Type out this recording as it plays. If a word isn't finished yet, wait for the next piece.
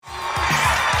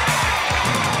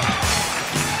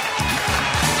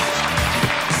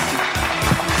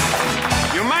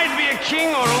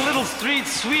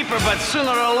street sweeper, but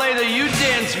sooner or later you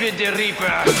dance with the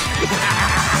Reaper.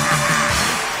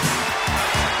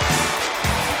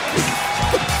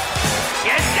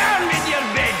 Get down with your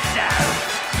bed, sir.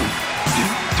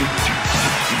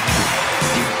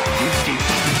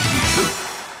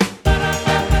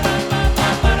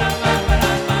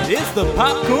 It's the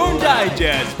Popcorn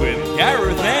Digest with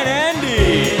Gareth and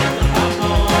Andy.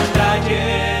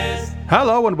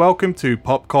 Hello and welcome to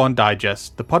Popcorn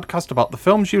Digest, the podcast about the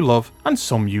films you love and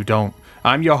some you don't.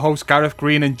 I'm your host Gareth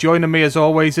Green, and joining me as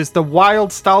always is the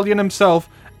wild stallion himself,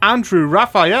 Andrew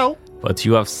Raphael. But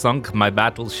you have sunk my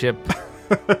battleship.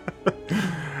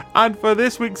 And for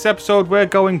this week's episode, we're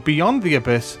going beyond the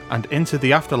abyss and into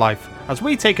the afterlife as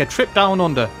we take a trip down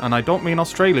under, and I don't mean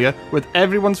Australia, with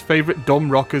everyone's favourite dumb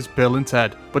rockers, Bill and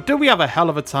Ted. But do we have a hell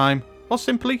of a time, or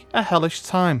simply a hellish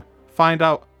time? Find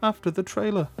out after the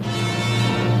trailer.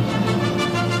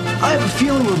 I have a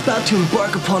feeling we're about to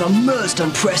embark upon a most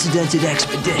unprecedented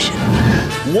expedition.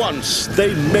 Once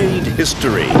they made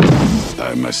history.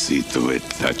 I must see to it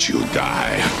that you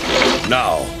die.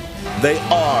 Now they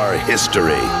are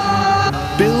history.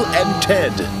 Bill and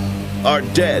Ted are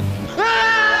dead.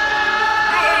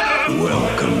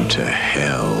 Welcome to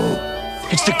hell.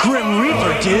 It's the Grim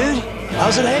Reaper, dude.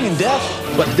 How's it hanging, Death?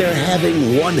 But they're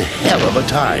having one hell of a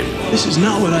time. This is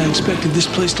not what I expected this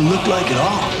place to look like at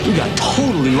all. We got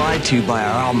totally lied to by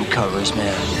our album covers,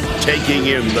 man. Taking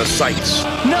in the sights.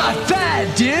 Not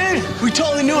bad, dude. We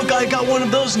totally knew a guy got one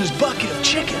of those in his bucket of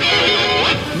chicken.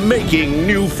 Making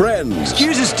new friends.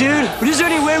 Excuse us, dude, but is there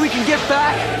any way we can get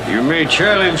back? You may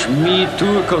challenge me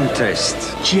to a contest.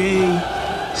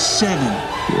 J7.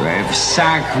 You have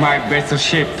sunk my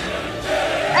battleship.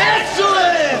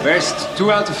 Excellent! Best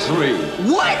 2 out of 3.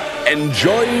 What?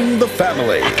 Enjoying the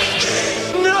family.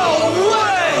 No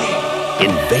way!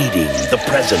 Invading the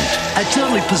present. I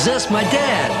totally possessed my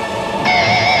dad.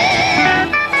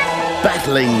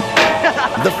 Battling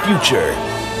the future.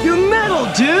 You're metal,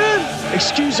 dude!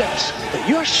 Excuse us, but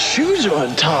your shoes are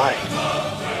untied.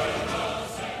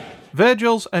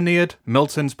 Virgil's Aeneid,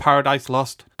 Milton's Paradise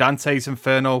Lost, Dante's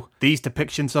Inferno, these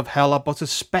depictions of hell are but a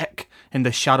speck in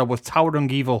the shadow of towering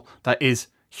evil that is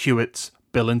Hewitt's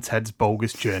Bill and Ted's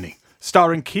Bogus Journey.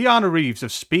 Starring Keanu Reeves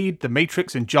of Speed, The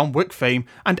Matrix and John Wick fame,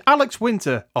 and Alex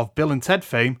Winter of Bill and Ted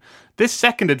fame, this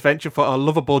second adventure for a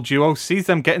lovable duo sees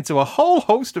them get into a whole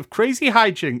host of crazy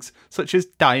hijinks, such as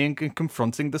dying and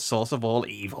confronting the source of all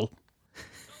evil.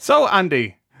 So,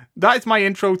 Andy, that is my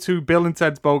intro to Bill and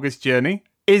Ted's Bogus Journey.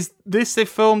 Is this a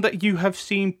film that you have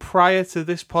seen prior to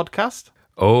this podcast?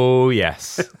 Oh,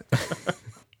 yes.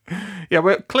 Yeah,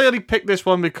 we clearly picked this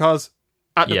one because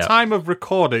at the Yeah. time of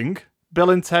recording, Bill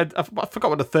and Ted, I forgot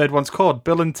what the third one's called,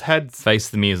 Bill and Ted's Face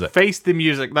the Music. Face the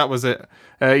Music, that was it.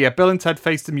 Bill and Ted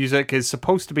Face the Music is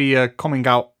supposed to be coming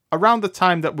out around the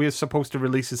time that we're supposed to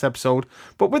release this episode,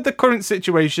 but with the current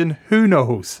situation, who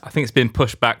knows? I think it's been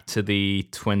pushed back to the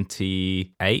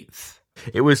 28th.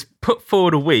 It was put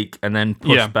forward a week and then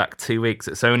pushed back 2 weeks.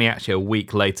 It's only actually a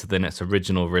week later than its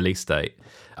original release date.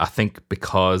 I think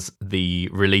because the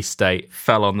release date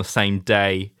fell on the same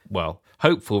day, well,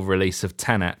 hopeful release of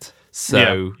Tenet.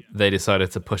 So they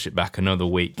decided to push it back another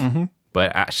week. Mm-hmm.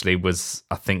 But it actually was,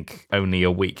 I think, only a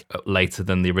week later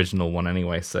than the original one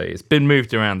anyway. So it's been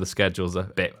moved around the schedules a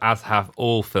bit, as have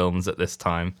all films at this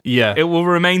time. Yeah. It will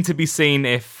remain to be seen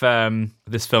if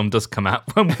this film does come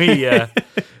out when we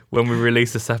when we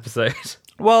release this episode.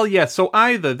 Well, yeah, so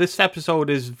either this episode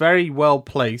is very well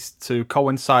placed to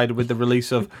coincide with the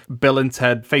release of Bill and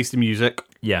Ted Face the Music.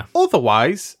 Yeah.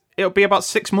 Otherwise, it'll be about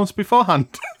 6 months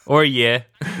beforehand. Or a year.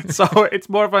 So it's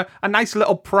more of a nice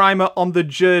little primer on the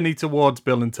journey towards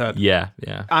Bill and Ted. Yeah.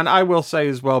 And I will say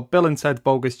as well, Bill and Ted's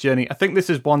Bogus Journey, I think this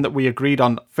is one that we agreed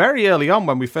on very early on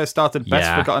when we first started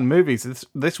Best Forgotten Movies.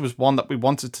 This was one that we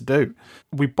wanted to do.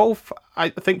 We both, I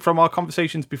think from our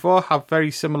conversations before, have very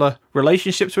similar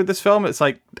relationships with this film. It's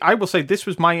like, I will say this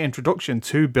was my introduction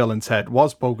to Bill and Ted,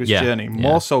 was Bogus Journey,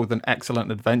 more so than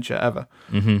Excellent Adventure ever.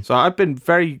 Mm-hmm. So I've been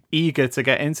very eager to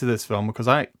get into this film because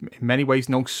I, in many ways,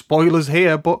 no spoilers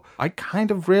here, but I kind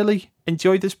of really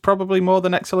enjoyed this probably more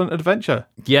than Excellent Adventure.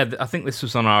 Yeah, I think this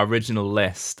was on our original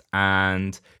list,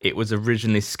 and it was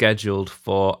originally scheduled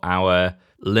for our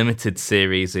limited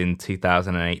series in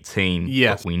 2018.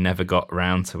 Yes. But we never got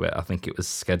round to it. I think it was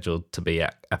scheduled to be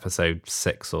at episode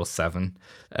 6 or 7,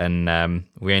 and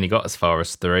we only got as far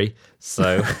as 3,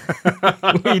 so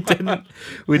we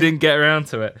didn't get around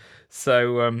to it.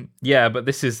 So but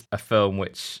this is a film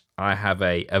which I have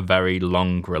a very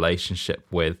long relationship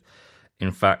with.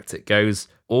 In fact, it goes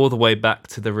all the way back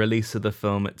to the release of the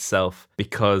film itself,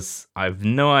 because I've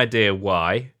no idea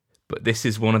why, but this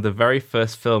is one of the very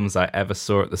first films I ever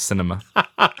saw at the cinema.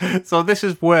 So this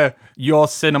is where your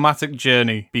cinematic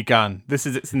journey began. This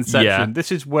is its inception. Yeah.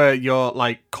 This is where your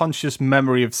conscious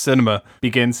memory of cinema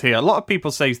begins here. A lot of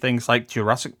people say things like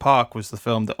Jurassic Park was the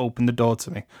film that opened the door to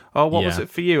me. Oh, what was it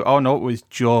for you? Oh no, it was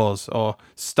Jaws or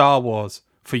Star Wars.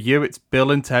 For you, it's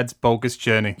Bill and Ted's Bogus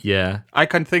Journey. Yeah. I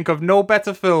can think of no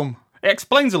better film. It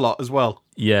explains a lot as well.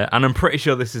 Yeah, and I'm pretty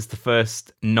sure this is the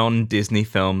first non-Disney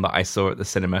film that I saw at the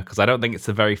cinema, because I don't think it's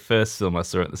the very first film I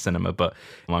saw at the cinema, but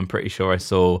I'm pretty sure I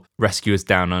saw Rescuers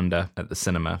Down Under at the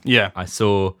cinema. Yeah. I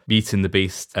saw Beauty and the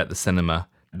Beast at the cinema.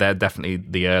 They're definitely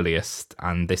the earliest,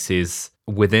 and this is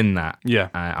within that. Yeah.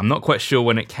 I'm not quite sure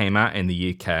when it came out in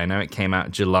the UK. I know it came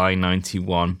out July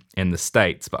 91 in the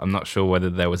States, but I'm not sure whether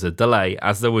there was a delay,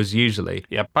 as there was usually.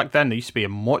 Yeah, back then there used to be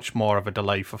much more of a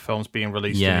delay for films being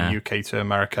released in the UK to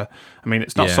America. I mean,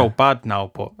 it's not so bad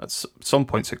now, but at some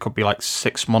points it could be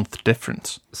 6-month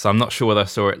difference. So I'm not sure whether I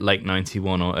saw it late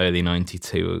 91 or early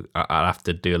 92. I'll have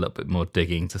to do a little bit more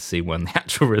digging to see when the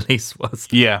actual release was.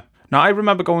 Yeah. Now, I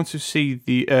remember going to see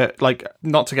the,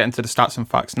 not to get into the stats and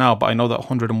facts now, but I know that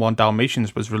 101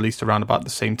 Dalmatians was released around about the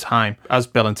same time as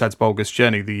Bill and Ted's Bogus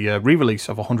Journey, the re-release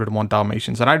of 101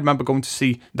 Dalmatians. And I remember going to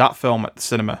see that film at the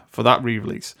cinema for that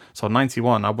re-release. So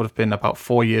 91, I would have been about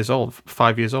 5 years old.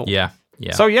 Yeah.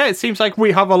 Yeah. So yeah, it seems like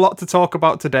we have a lot to talk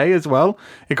about today as well.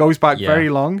 It goes back very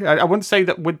long. I wouldn't say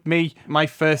that with me, my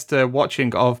first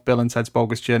watching of Bill and Ted's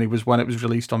Bogus Journey was when it was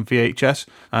released on VHS,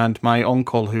 and my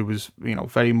uncle, who was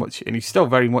very much, and he still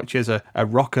very much is a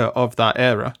rocker of that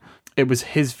era. It was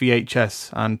his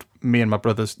VHS, and me and my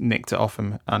brothers nicked it off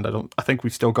him, and I think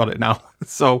we've still got it now.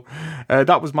 So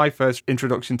that was my first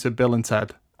introduction to Bill and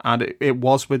Ted. And it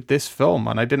was with this film,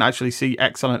 and I didn't actually see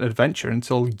Excellent Adventure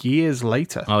until years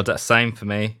later. Oh, that's same for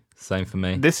me.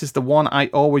 This is the one I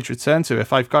always return to.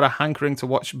 If I've got a hankering to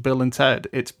watch Bill and Ted,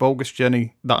 it's Bogus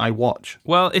Journey that I watch.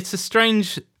 Well, it's a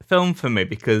strange film for me,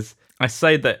 because I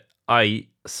say that I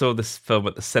saw this film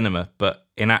at the cinema, but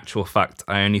in actual fact,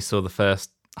 I only saw the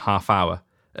first half hour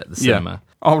at the cinema.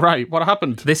 All right, what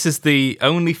happened? This is the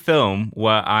only film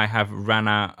where I have ran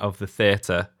out of the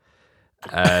theatre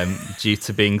due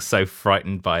to being so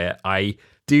frightened by it. I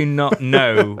do not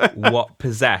know what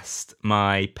possessed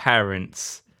my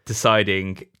parents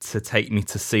deciding to take me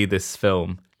to see this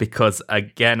film, because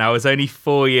again, I was only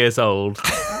 4 years old.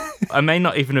 I may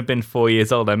not even have been 4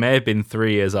 years old. I may have been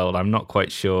 3 years old. I'm not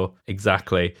quite sure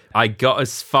exactly. I got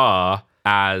as far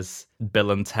as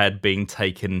Bill and Ted being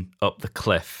taken up the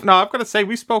cliff. Now, I've got to say,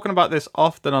 we've spoken about this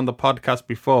often on the podcast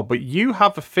before, but you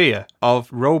have a fear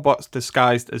of robots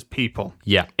disguised as people.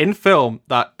 Yeah. In film,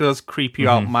 that does creep you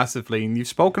out massively, and you've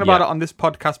spoken about it on this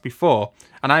podcast before,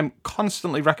 and I'm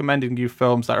constantly recommending you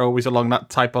films that are always along that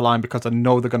type of line because I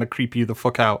know they're going to creep you the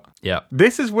fuck out. Yeah.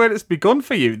 This is where it's begun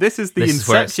for you. This is the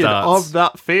inception of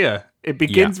that fear. It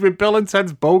begins with Bill and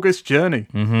Ted's Bogus Journey.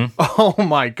 Mm-hmm. Oh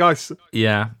my gosh.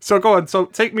 Yeah. So go on. So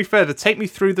take me further. Take me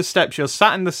through the steps. You're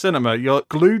sat in the cinema. You're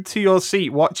glued to your seat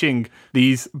watching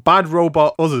these bad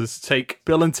robot others take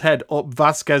Bill and Ted up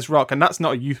Vasquez Rock. And that's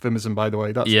not a euphemism, by the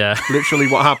way. That's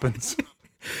literally what happens.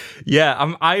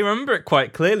 Yeah, I remember it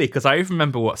quite clearly because I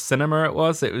remember what cinema it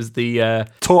was. It was the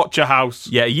Torture House.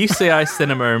 Yeah, UCI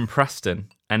Cinema in Preston.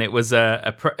 And it was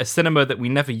a cinema that we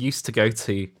never used to go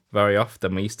to very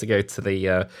often. We used to go to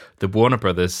the Warner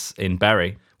Brothers in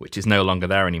Bury, which is no longer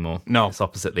there anymore. No. It's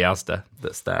opposite the Asda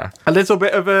that's there. A little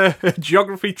bit of a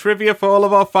geography trivia for all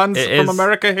of our fans from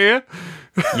America here.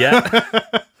 Yeah.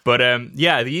 But the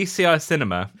UCI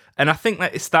Cinema. And I think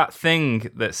that it's that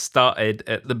thing that started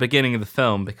at the beginning of the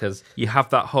film, because you have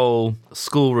that whole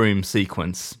schoolroom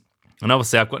sequence. And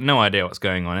obviously, I've got no idea what's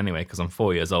going on anyway, because I'm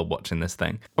 4 years old watching this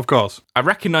thing. Of course. I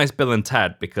recognise Bill and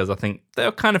Ted because I think they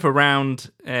were kind of around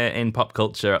in pop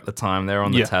culture at the time. They were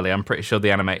on the telly. I'm pretty sure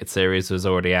the animated series was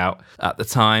already out at the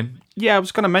time. Yeah, I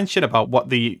was going to mention about what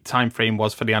the time frame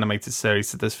was for the animated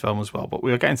series to this film as well, but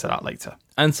we'll get into that later.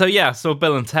 And so, I saw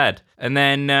Bill and Ted. And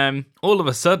then all of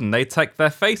a sudden, they take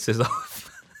their faces off.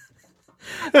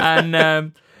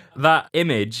 And that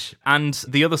image and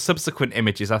the other subsequent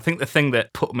images, I think the thing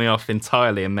that put me off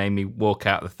entirely and made me walk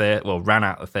out the theatre, ran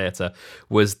out the theatre,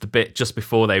 was the bit just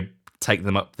before they take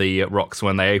them up the rocks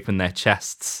when they open their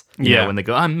chests. You know, when they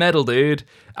go, I'm metal, dude.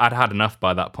 I'd had enough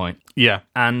by that point. Yeah.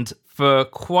 And for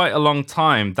quite a long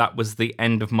time, that was the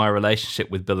end of my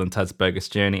relationship with Bill and Ted's Bogus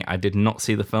Journey. I did not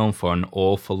see the film for an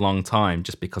awful long time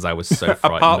just because I was so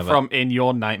frightened Apart of from it. in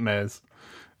your nightmares.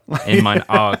 in my...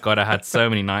 Oh, God, I had so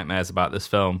many nightmares about this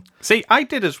film. See, I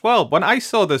did as well. When I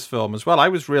saw this film as well, I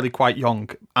was really quite young.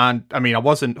 And, I mean, I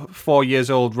wasn't 4 years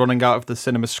old running out of the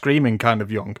cinema screaming kind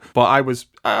of young. But I was,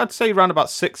 I'd say, around about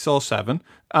 6 or 7.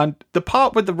 And the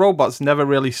part with the robots never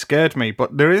really scared me.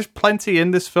 But there is plenty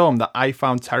in this film that I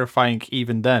found terrifying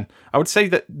even then. I would say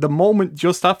that the moment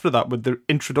just after that with the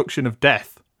introduction of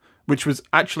death, which was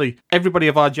actually everybody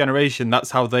of our generation,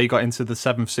 that's how they got into the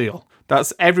Seventh Seal.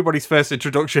 That's everybody's first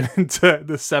introduction into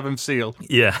the Seventh Seal.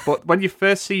 Yeah. But when you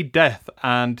first see Death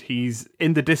and he's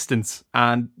in the distance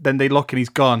and then they look and he's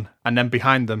gone and then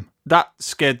behind them, that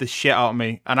scared the shit out of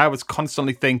me. And I was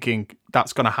constantly thinking,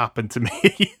 that's going to happen to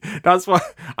me. That's why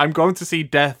I'm going to see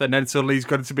Death and then suddenly he's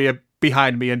going to be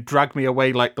behind me and drag me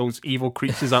away like those evil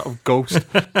creatures out of Ghost.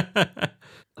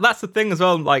 That's the thing as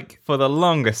well, like, for the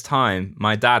longest time,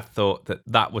 my dad thought that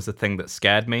that was the thing that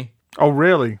scared me. Oh,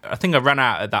 really? I think I ran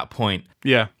out at that point.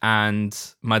 Yeah. And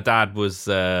my dad was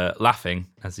laughing,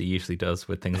 as he usually does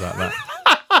with things like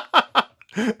that.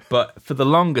 But for the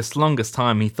longest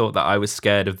time, he thought that I was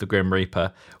scared of the Grim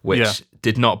Reaper, which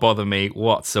did not bother me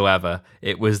whatsoever.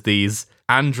 It was these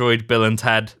android Bill and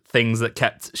Ted things that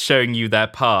kept showing you their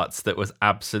parts that was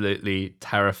absolutely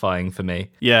terrifying for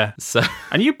me. Yeah. So,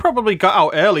 and you probably got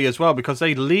out early as well because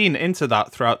they lean into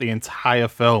that throughout the entire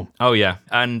film. Oh, yeah.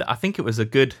 And I think it was a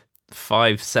good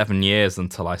 5-7 years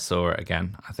until I saw it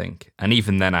again, I think. And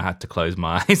even then I had to close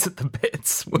my eyes at the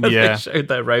bits where they showed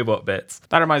their robot bits.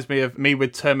 That reminds me of me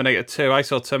with Terminator 2. I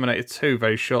saw Terminator 2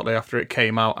 very shortly after it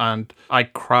came out and I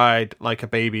cried like a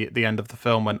baby at the end of the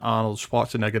film when Arnold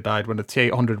Schwarzenegger died, when the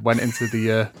T-800 went into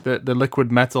the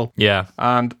liquid metal. Yeah.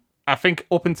 And I think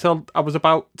up until I was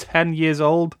about 10 years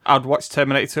old, I'd watch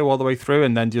Terminator 2 all the way through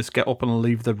and then just get up and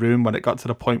leave the room when it got to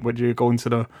the point where you go into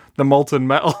the molten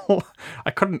metal.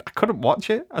 I couldn't watch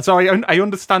it. So I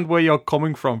understand where you're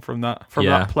coming from that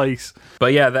place.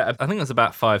 But yeah, I think it was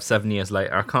about 5-7 years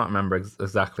later. I can't remember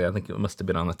exactly. I think it must have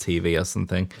been on the TV or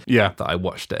something. Yeah. That I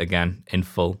watched it again in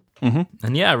full. Mm-hmm.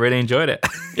 And yeah, I really enjoyed it.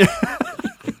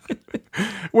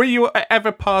 Were you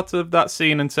ever part of that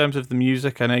scene in terms of the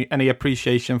music and any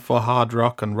appreciation for hard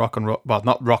rock and roll? Well,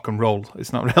 not rock and roll.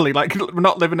 It's not really like we're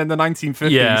not living in the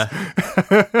 1950s.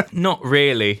 Yeah. Not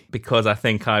really, because I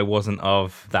think I wasn't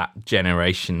of that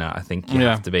generation. I think you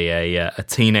have to be a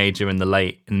teenager in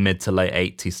the mid to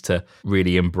late 80s to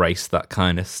really embrace that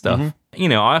kind of stuff. Mm-hmm. You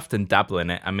know, I often dabble in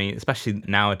it. I mean, especially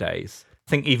nowadays. I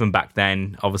think even back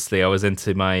then, obviously, I was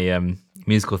into my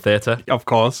musical theatre. Of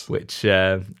course. Which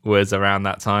was around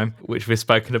that time, which we've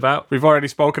spoken about. We've already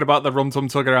spoken about the Rum Tum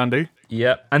Tugger Andy.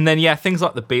 Yep. And then, things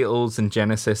like the Beatles and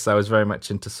Genesis, I was very much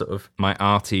into sort of my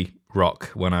arty rock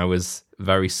when I was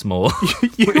very small.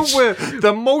 You were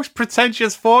the most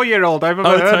pretentious 4-year-old I've ever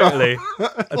heard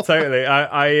of. Totally.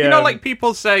 You know, like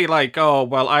people say, like, oh,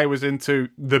 well, I was into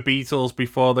the Beatles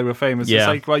before they were famous. Yeah. It's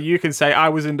like, well, you can say I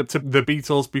was into the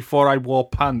Beatles before I wore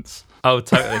pants. Oh,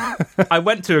 totally. I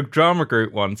went to a drama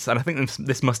group once, and I think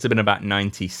this must have been about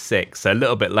 96, so a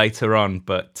little bit later on,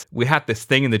 but we had this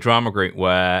thing in the drama group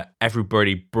where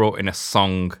everybody brought in a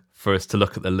song for us to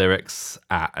look at the lyrics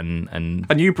at,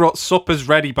 and you brought Supper's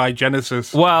Ready by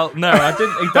Genesis. Well, no, I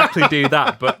didn't exactly do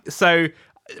that, but so,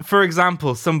 for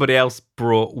example, somebody else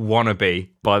brought Wannabe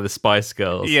by the Spice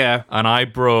Girls. Yeah. And I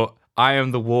brought I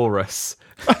Am the Walrus,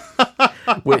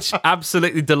 which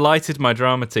absolutely delighted my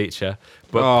drama teacher,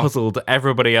 but puzzled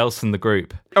everybody else in the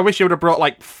group. I wish you would have brought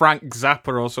like Frank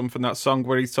Zappa or something, that song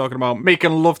where he's talking about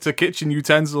making love to kitchen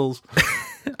utensils.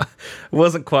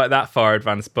 Wasn't quite that far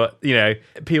advanced, but, you know,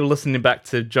 people listening back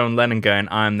to John Lennon going,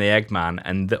 I'm the Eggman,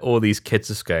 and all these kids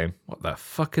just going, what the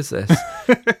fuck is this?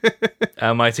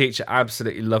 My teacher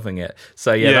absolutely loving it.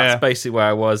 So, that's basically where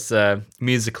I was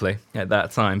musically at that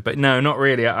time. But no, not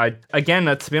really. Again,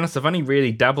 to be honest, I've only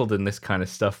really dabbled in this kind of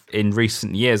stuff in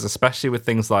recent years, especially with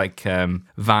things like Van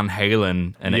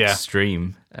Halen and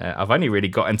Extreme. I've only really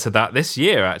got into that this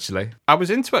year, actually. I was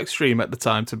into Extreme at the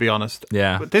time, to be honest.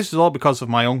 Yeah. But this is all because of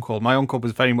my uncle. My uncle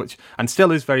was very much, and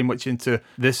still is very much, into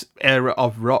this era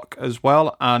of rock as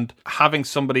well. And having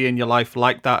somebody in your life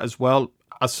like that as well,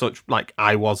 as such, like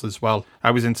I was as well.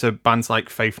 I was into bands like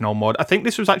Faith No More. I think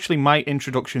this was actually my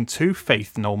introduction to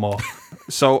Faith No More.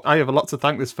 So I have a lot to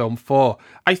thank this film for.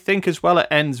 I think as well it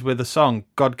ends with a song,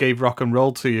 God Gave Rock and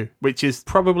Roll to You, which is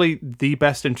probably the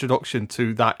best introduction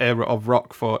to that era of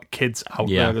rock for kids out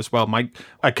there as well.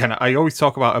 I always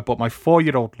talk about it, but my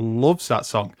 4-year-old loves that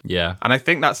song. Yeah. And I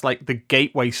think that's like the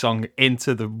gateway song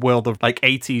into the world of like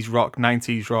 80s rock,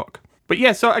 90s rock. But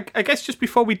yeah, so I guess just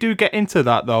before we do get into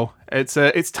that, though,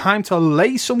 it's time to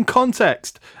lay some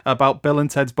context about Bill and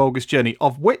Ted's Bogus Journey,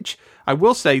 of which I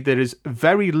will say there is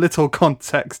very little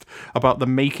context about the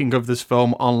making of this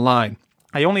film online.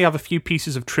 I only have a few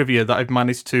pieces of trivia that I've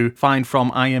managed to find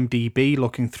from IMDb,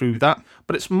 looking through that,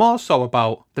 but it's more so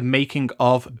about the making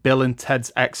of Bill and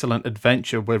Ted's Excellent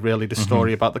Adventure, where really the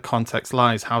story about the context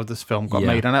lies, how this film got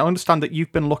made. And I understand that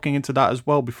you've been looking into that as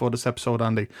well before this episode,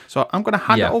 Andy. So I'm going to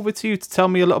hand it over to you to tell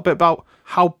me a little bit about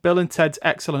how Bill and Ted's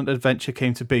Excellent Adventure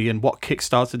came to be and what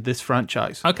kickstarted this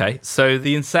franchise. Okay, so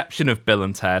the inception of Bill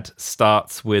and Ted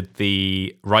starts with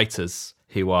the writers,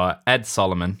 who are Ed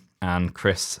Solomon and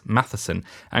Chris Matheson.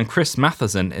 And Chris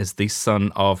Matheson is the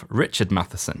son of Richard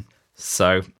Matheson.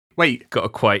 So, got a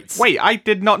quote. Wait, I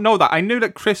did not know that. I knew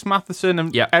that Chris Matheson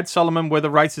and Yep. Ed Solomon were the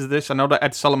writers of this. I know that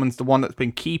Ed Solomon's the one that's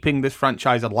been keeping this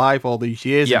franchise alive all these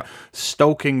years, Yep. and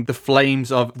stoking the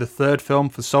flames of the third film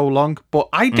for so long. But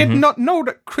I did not know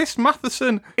that Chris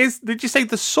Matheson is, did you say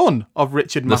the son of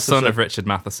Richard The Matheson? son of Richard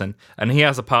Matheson. And he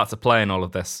has a part to play in all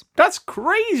of this. That's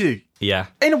crazy. Yeah.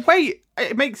 In a way,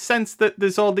 it makes sense that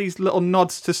there's all these little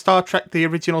nods to Star Trek, the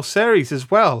original series as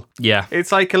well. Yeah.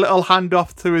 It's like a little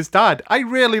handoff to his dad. I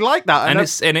really like that. And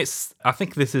it's I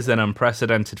think this is an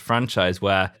unprecedented franchise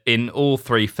where in all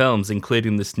three films,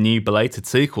 including this new belated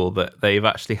sequel, that they've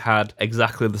actually had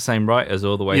exactly the same writers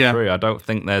all the way through. I don't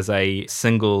think there's a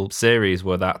single series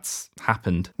where that's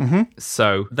happened.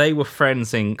 So they were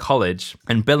friends in college,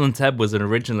 and Bill and Ted was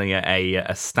originally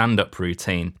a stand-up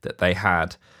routine that they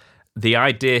had. The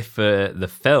idea for the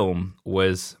film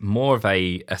was more of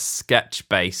a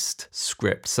sketch-based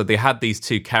script. So they had these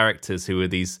two characters who were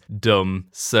these dumb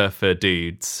surfer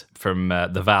dudes from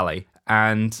the valley,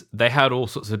 and they had all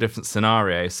sorts of different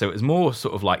scenarios. So it was more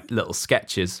sort of like little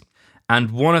sketches.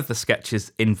 And one of the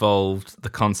sketches involved the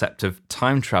concept of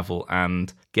time travel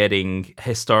and getting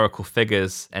historical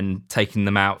figures and taking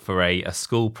them out for a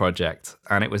school project.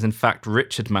 And it was, in fact,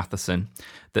 Richard Matheson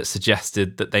that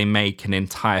suggested that they make an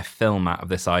entire film out of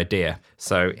this idea.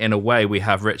 So, in a way, we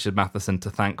have Richard Matheson to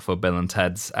thank for Bill and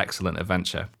Ted's Excellent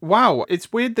Adventure. Wow,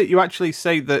 it's weird that you actually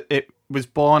say that it was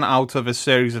born out of a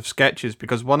series of sketches,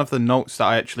 because one of the notes that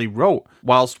I actually wrote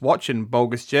whilst watching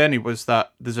Bogus Journey was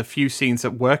that there's a few scenes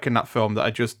that work in that film that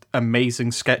are just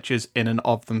amazing sketches in and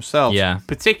of themselves. Yeah.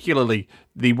 Particularly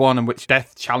the one in which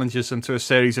Death challenges them to a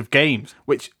series of games,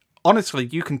 which honestly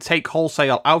you can take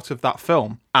wholesale out of that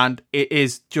film and it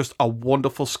is just a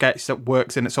wonderful sketch that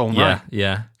works in its own right.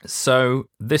 Yeah. So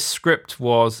this script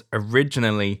was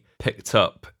originally picked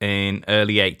up in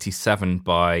early 87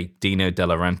 by Dino De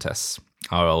Laurentiis,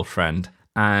 our old friend,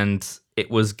 and it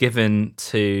was given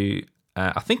to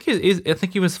I think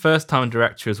he was first-time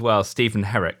director as well, Stephen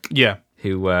Herrick. Yeah.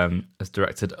 Who has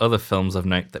directed other films of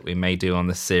note that we may do on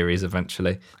this series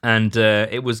eventually. And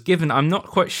it was given, I'm not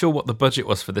quite sure what the budget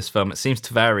was for this film. It seems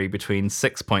to vary between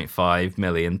 6.5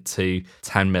 million to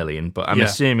 10 million, but I'm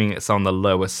assuming it's on the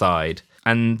lower side.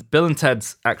 And Bill and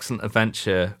Ted's Excellent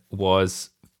Adventure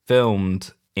was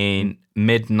filmed in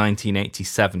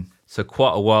mid-1987, so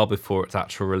quite a while before its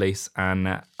actual release. And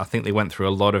I think they went through a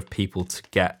lot of people to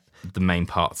get the main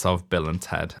parts of Bill and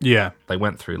Ted. Yeah. They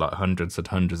went through like hundreds and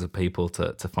hundreds of people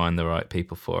to find the right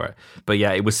people for it. But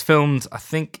yeah, it was filmed, I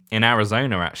think, in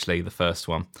Arizona, actually, the first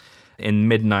one, in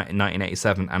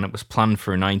mid-1987, and it was planned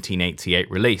for a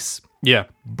 1988 release. Yeah.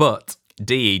 But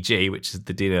DEG, which is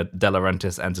the Dino De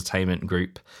Laurentiis Entertainment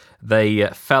Group, they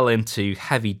fell into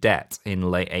heavy debt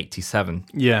in late 87.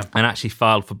 Yeah. And actually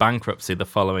filed for bankruptcy the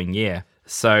following year.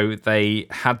 So they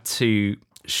had to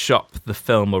shop the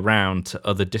film around to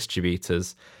other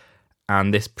distributors,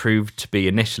 and this proved to be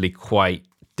initially quite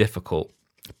difficult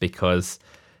because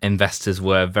investors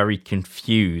were very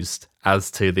confused as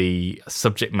to the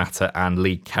subject matter and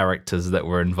lead characters that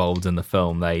were involved in the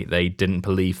film. They didn't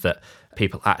believe that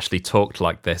people actually talked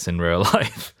like this in real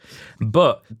life.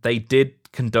 But they did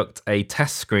conduct a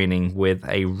test screening with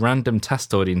a random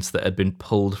test audience that had been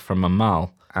pulled from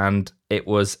Amal. And it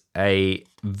was a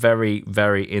very,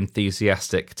 very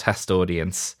enthusiastic test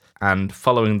audience. And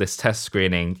following this test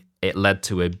screening, it led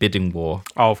to a bidding war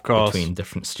between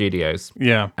different studios.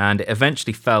 Yeah. And it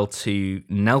eventually fell to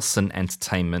Nelson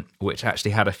Entertainment, which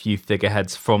actually had a few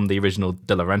figureheads from the original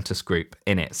De Laurentiis group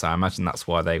in it. So I imagine that's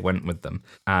why they went with them.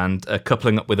 And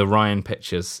coupling up with Orion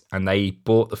Pictures, and they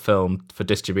bought the film for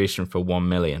distribution for $1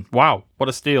 million. Wow, what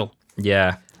a steal.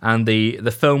 Yeah. And the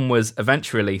film was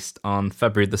eventually released on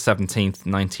February the 17th,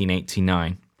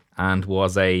 1989. and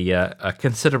was a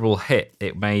considerable hit.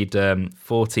 It made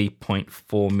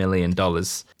 $40.4 million.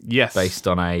 Yes. Based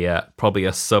on probably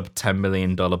a sub $10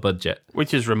 million budget.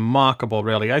 Which is remarkable,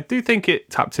 really. I do think it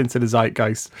tapped into the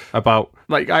zeitgeist about,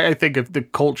 like, I think of the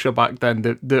culture back then,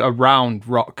 the around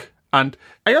rock. And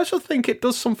I also think it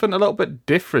does something a little bit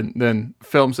different than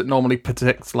films that normally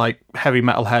predict, like, heavy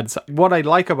metal heads. What I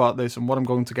like about this, and what I'm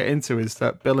going to get into, is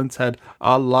that Bill and Ted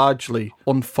are largely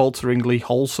unfalteringly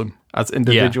wholesome as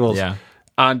individuals. Yeah.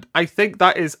 And I think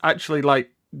that is actually,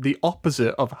 like, the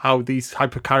opposite of how these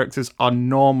type of characters are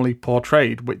normally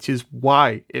portrayed, which is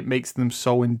why it makes them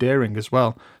so endearing as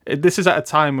well. This is at a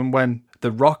time when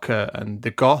the rocker and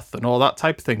the goth and all that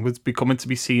type of thing was becoming to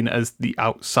be seen as the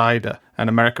outsider, and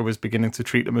America was beginning to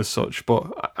treat them as such.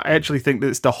 But I actually think that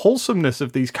it's the wholesomeness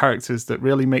of these characters that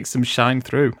really makes them shine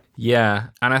through. Yeah,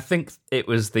 and I think it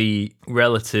was the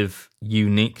relative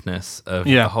uniqueness of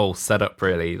the whole setup,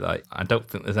 really. Like, I don't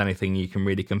think there's anything you can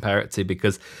really compare it to,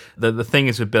 because the thing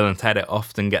is with Bill and Ted, it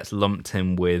often gets lumped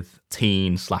in with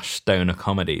teen/stoner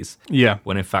comedies. Yeah.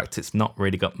 When in fact it's not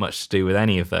really got much to do with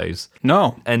any of those.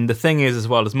 No. And the thing is, as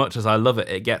well, as much as I love it,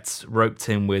 it gets roped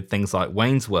in with things like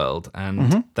Wayne's World,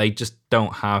 and they just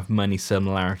don't have many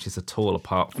similarities at all,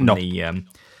 apart from the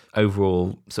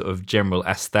overall sort of general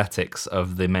aesthetics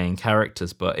of the main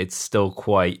characters, but it's still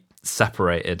quite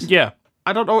separated. Yeah.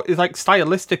 I don't know, it's like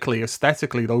stylistically,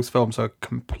 aesthetically, those films are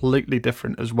completely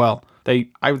different as well. They,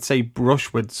 I would say,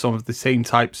 brush with some of the same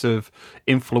types of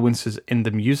influences in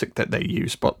the music that they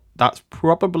use, but that's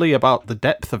probably about the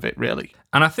depth of it, really.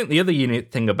 And I think the other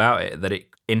unique thing about it, that it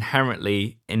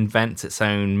inherently invents its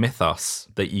own mythos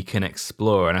that you can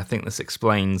explore, and I think this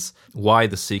explains why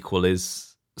the sequel is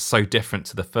so different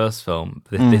to the first film.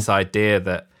 This idea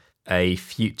that a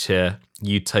future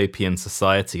utopian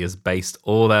society has based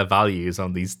all their values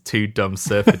on these two dumb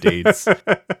surfer dudes,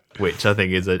 which I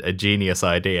think is a genius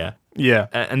idea. Yeah.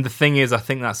 And the thing is, I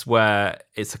think that's where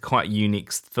it's a quite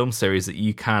unique film series, that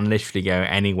you can literally go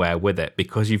anywhere with it,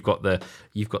 because you've got the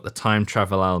time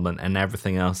travel element and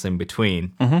everything else in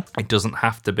between. It doesn't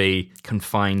have to be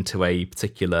confined to a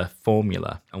particular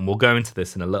formula. And we'll go into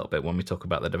this in a little bit when we talk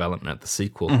about the development of the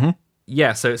sequel.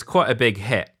 Yeah, so it's quite a big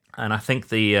hit. And I think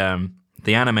the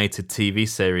animated TV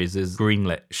series is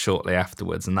greenlit shortly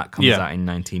afterwards, and that comes out in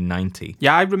 1990.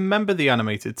 Yeah, I remember the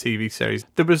animated TV series.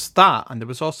 There was that, and there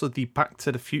was also the Back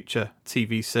to the Future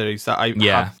TV series that I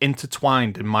have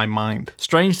intertwined in my mind.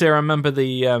 Strangely, I remember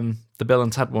the Bill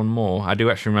and Ted one more. I do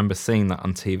actually remember seeing that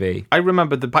on TV. I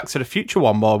remember the Back to the Future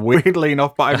one more, weirdly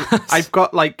enough, but I've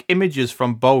got like images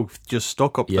from both just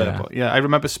stuck up there. But yeah, I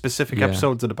remember specific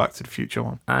episodes of the Back to the Future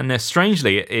one. And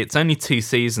strangely, it's only 2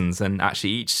 seasons, and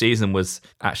actually each season was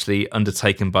actually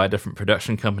undertaken by a different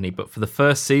production company. But for the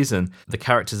first season, the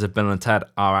characters of Bill and Ted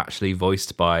are actually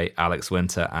voiced by Alex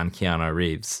Winter and Keanu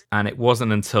Reeves. And it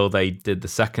wasn't until they did the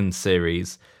second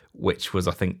series, which was,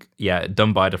 I think,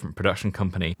 done by a different production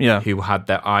company, who had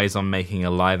their eyes on making a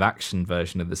live-action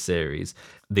version of the series.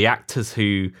 The actors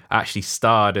who actually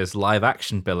starred as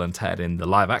live-action Bill and Ted in the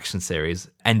live-action series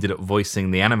ended up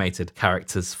voicing the animated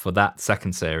characters for that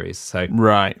second series. So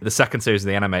the second series of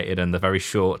the animated and the very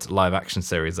short live-action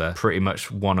series are pretty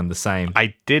much one and the same.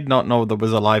 I did not know there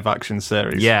was a live-action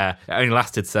series. Yeah, it only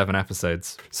lasted 7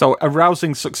 episodes. So, a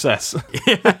rousing success.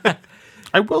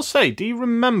 I will say, do you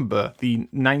remember the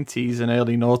 90s and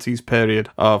early noughties period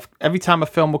of every time a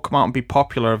film would come out and be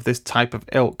popular of this type of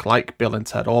ilk, like Bill and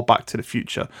Ted or Back to the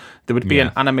Future, there would be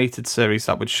an animated series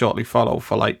that would shortly follow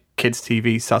for like kids'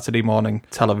 TV, Saturday morning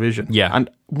television. Yeah. And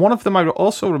one of them I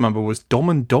also remember was Dumb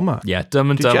and Dumber. Yeah,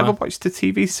 Dumb and Dumber. Did you ever watch the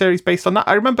TV series based on that?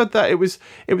 I remember that it was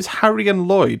Harry and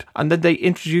Lloyd, and then they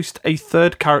introduced a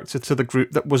third character to the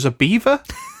group that was a beaver.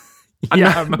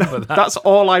 Yeah, I remember that. That's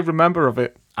all I remember of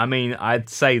it. I mean, I'd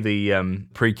say the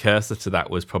precursor to that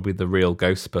was probably the real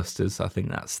Ghostbusters. I think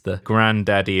that's the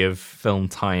granddaddy of film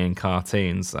tie-in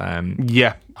cartoons.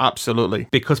 Yeah, absolutely.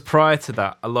 Because prior to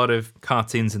that, a lot of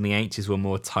cartoons in the 80s were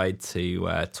more tied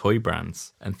to toy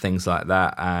brands and things like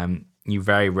that. You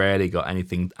very rarely got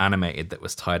anything animated that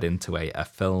was tied into a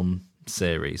film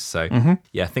series. So,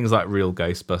 things like Real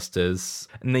Ghostbusters.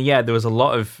 And then, there was a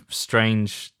lot of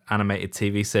strange animated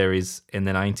TV series in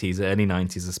the 90s, early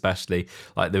 90s especially.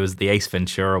 Like there was the Ace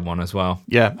Ventura one as well.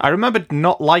 Yeah, I remember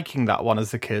not liking that one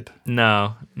as a kid.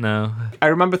 No. I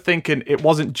remember thinking it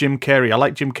wasn't Jim Carrey. I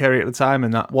liked Jim Carrey at the time,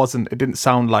 and it didn't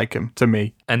sound like him to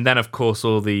me. And then, of course,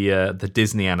 all the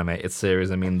Disney animated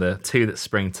series. I mean, the two that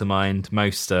spring to mind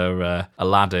most are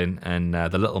Aladdin and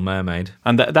The Little Mermaid.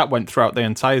 And that went throughout the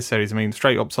entire series. I mean,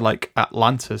 straight up to like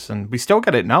Atlantis, and we still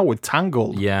get it now with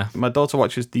Tangled. Yeah. My daughter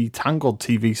watches the Tangled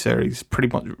TV series pretty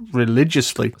much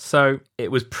religiously. So it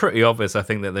was pretty obvious, I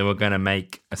think, that they were going to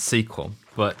make a sequel.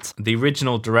 But the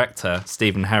original director,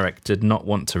 Stephen Herrick, did not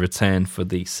want to return for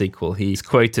the sequel. He's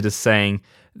quoted as saying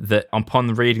that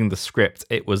upon reading the script,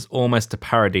 it was almost a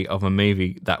parody of a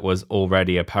movie that was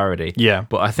already a parody. Yeah.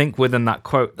 But I think within that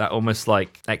quote, that almost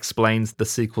like explains the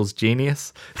sequel's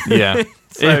genius. Yeah.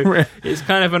 So it's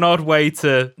kind of an odd way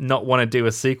to not want to do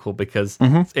a sequel because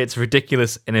it's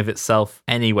ridiculous in of itself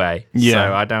anyway. Yeah.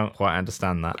 So I don't quite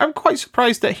understand that. I'm quite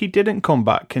surprised that he didn't come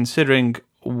back, considering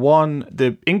one,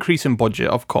 the increase in budget,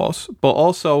 of course, but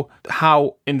also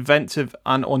how inventive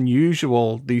and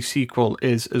unusual the sequel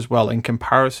is as well in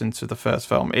comparison to the first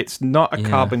film. It's not a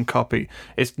carbon copy.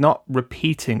 It's not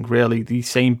repeating really the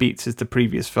same beats as the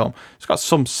previous film. It's got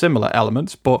some similar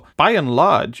elements, but by and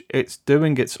large, it's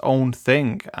doing its own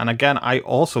thing. And again, I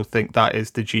also think that is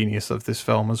the genius of this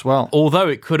film as well. Although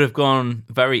it could have gone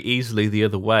very easily the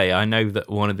other way. I know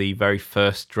that one of the very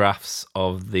first drafts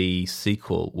of the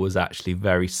sequel was actually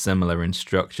very similar in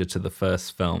structure to the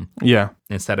first film. Yeah.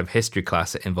 Instead of history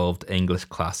class, it involved English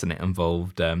class, and it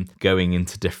involved going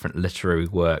into different literary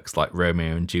works like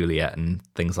Romeo and Juliet and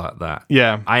things like that.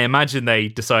 Yeah. I imagine they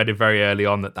decided very early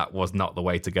on that that was not the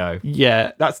way to go.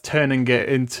 Yeah, that's turning it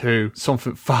into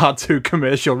something far too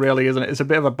commercial, really, isn't it? It's a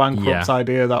bit of a bankrupt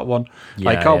idea, that one.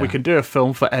 We can do a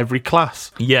film for every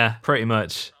class. Yeah, pretty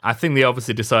much. I think they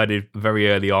obviously decided very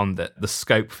early on that the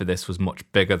scope for this was much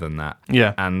bigger than that.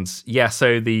 Yeah. And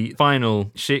so the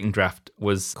final shooting draft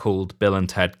was called Bill and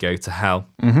Ted Go to Hell.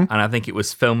 And I think it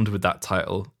was filmed with that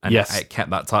title. And it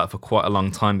kept that title for quite a long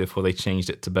time before they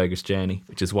changed it to Bogus Journey,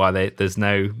 which is why there's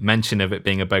no mention of it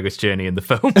being a bogus journey in the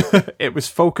film. It was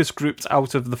focus grouped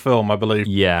out of the film, I believe.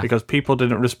 Yeah. Because people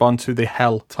didn't respond to the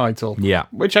Hell title. Yeah.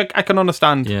 Which I can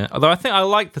understand. Yeah. Although I think I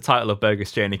like the title of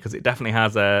Bogus Journey because it definitely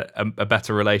has a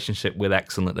better relationship with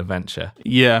Excellent Adventure.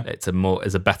 Yeah. It's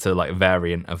a better like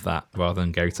variant of that rather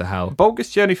than Go to Hell.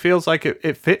 Bogus Journey feels like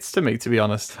it fits to me, to be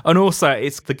honest. And also,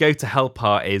 it's the Go to Hell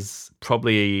part is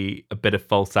probably a bit of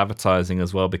false advertising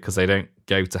as well, because they don't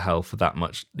go to hell for that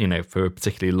much, for a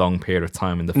particularly long period of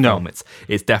time in the film.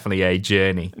 It's definitely a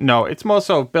journey. No, it's more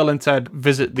so Bill and Ted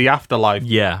visit the afterlife.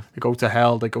 Yeah. They go to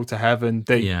hell, they go to heaven,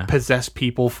 they possess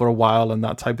people for a while and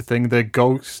that type of thing. They're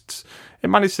ghosts. It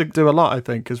managed to do a lot, I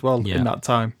think, as well in that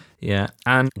time. Yeah.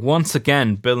 And once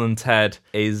again, Bill and Ted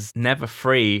is never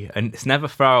free and it's never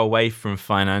far away from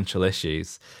financial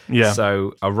issues. Yeah.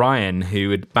 So Orion,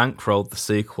 who had bankrolled the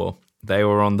sequel, they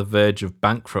were on the verge of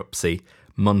bankruptcy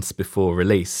months before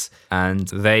release, and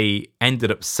they ended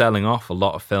up selling off a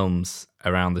lot of films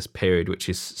around this period, which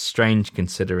is strange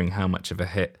considering how much of a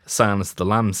hit Silence of the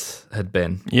Lambs had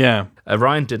been. Yeah.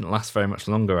 Orion didn't last very much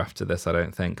longer after this, I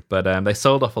don't think, but they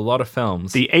sold off a lot of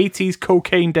films. The 80s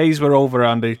cocaine days were over,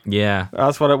 Andy. Yeah.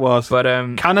 That's what it was. But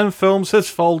Canon Films has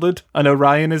folded, and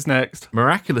Orion is next.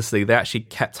 Miraculously, they actually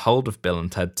kept hold of Bill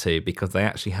and Ted 2 because they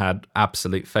actually had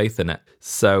absolute faith in it.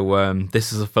 So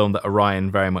this is a film that Orion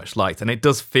very much liked, and it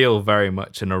does feel very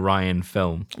much an Orion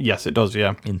film. Yes, it does,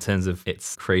 yeah. In terms of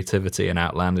its creativity and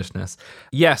outlandishness.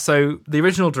 Yeah, so the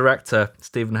original director,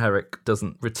 Stephen Herrick,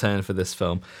 doesn't return for this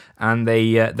film, and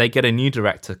they get a new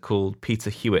director called Peter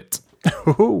Hewitt,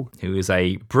 who is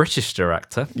a British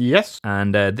director. Yes.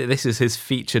 And this is his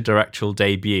feature directorial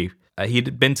debut.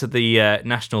 He'd been to the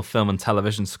National Film and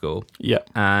Television School. Yeah.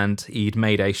 And he'd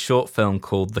made a short film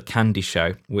called The Candy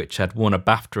Show, which had won a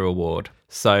BAFTA award.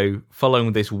 So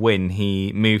following this win,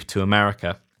 he moved to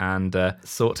America and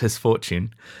sought his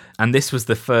fortune. And this was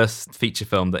the first feature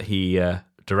film that he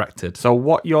directed. So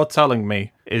what you're telling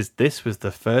me is this was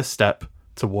the first step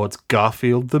towards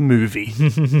Garfield the movie.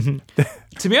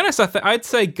 To be honest, I'd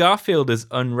say Garfield is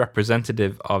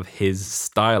unrepresentative of his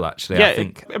style, actually. Yeah,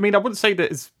 I wouldn't say that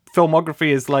his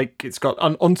filmography is like it's got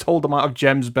an untold amount of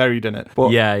gems buried in it. But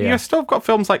you've still got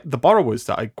films like The Borrowers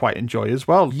that I quite enjoy as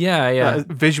well. Yeah.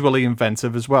 Visually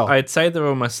inventive as well. I'd say they're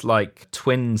almost like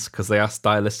twins because they are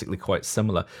stylistically quite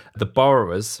similar. The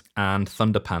Borrowers and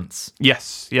Thunderpants.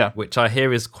 Yes, yeah. Which I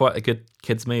hear is quite a good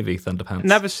kids movie, Thunderpants.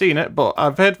 Never seen it, but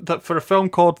I've heard that for a film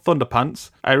called Thunderpants,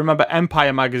 I remember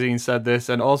Empire magazine said this,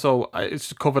 and also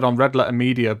it's covered on Red Letter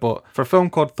Media, but for a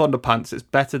film called Thunderpants, it's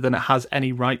better than it has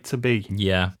any right to be.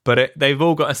 Yeah, but they've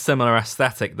all got a similar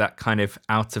aesthetic, that kind of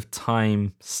out of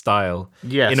time style.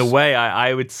 Yes. In a way,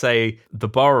 I would say The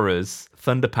Borrowers,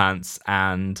 Thunderpants,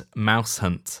 and Mouse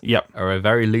Hunt are a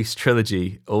very loose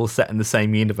trilogy, all set in the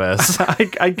same universe.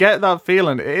 I get that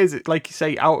feeling. It is, like you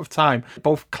say, out of time,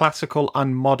 both classical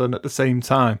and modern at the same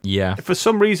time. Yeah. For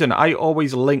some reason, I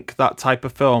always link that type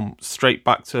of film straight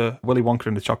back to Willy Wonka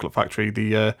and the Chocolate Factory,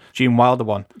 the Gene Wilder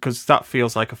one, because that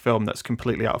feels like a film that's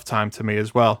completely out of time to me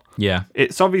as well. Yeah.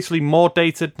 It's obviously more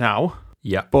dated now.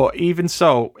 Yeah. But even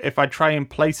so, if I try and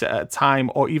place it at a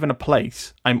time or even a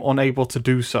place, I'm unable to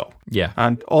do so. Yeah.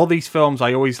 And all these films,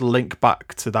 I always link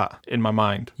back to that in my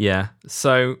mind. Yeah.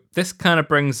 So this kind of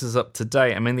brings us up to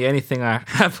date. I mean, the only thing I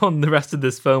have on the rest of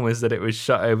this film is that it was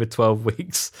shot over 12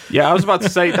 weeks. Yeah, I was about to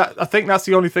say that. I think that's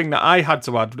the only thing that I had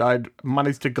to add. I'd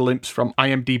managed to glimpse from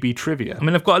IMDb trivia. I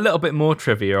mean, I've got a little bit more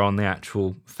trivia on the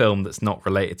actual film that's not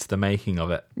related to the making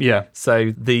of it. Yeah.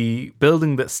 So the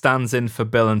building that stands in for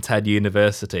Bill and Ted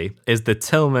University is the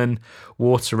Tillman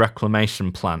Water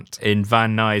Reclamation Plant in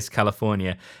Van Nuys,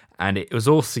 California. And it was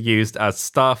also used as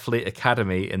Starfleet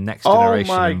Academy in Next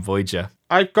Generation and Voyager.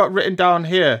 I've got written down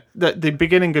here that the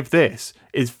beginning of this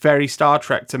is very Star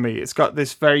Trek to me. It's got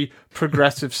this very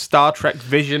progressive Star Trek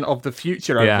vision of the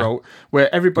future, I wrote,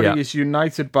 where everybody is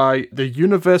united by the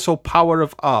universal power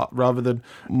of art rather than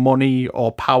money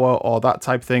or power or that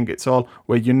type of thing. It's all,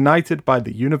 we're united by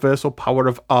the universal power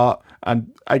of art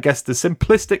and I guess the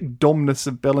simplistic dumbness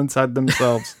of Bill and Ted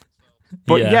themselves.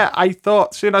 But yeah, I thought,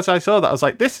 as soon as I saw that, I was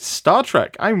like, this is Star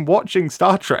Trek. I'm watching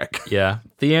Star Trek. Yeah.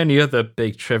 The only other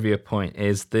big trivia point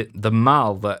is that the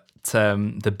mall that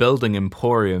the building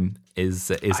Emporium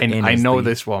is in. I know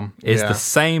this one. Is the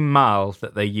same mall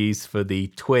that they use for the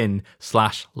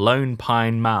twin/Lone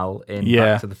Pine Mall in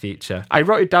Back to the Future. I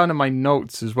wrote it down in my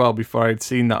notes as well before I'd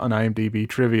seen that on IMDb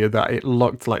trivia that it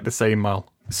looked like the same mall.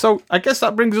 So I guess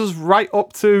that brings us right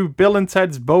up to Bill and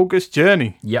Ted's Bogus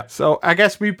Journey. Yep. So I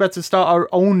guess we better start our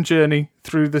own journey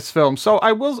through this film. So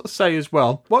I will say as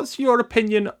well, what's your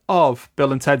opinion of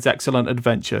Bill and Ted's Excellent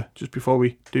Adventure, just before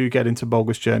we do get into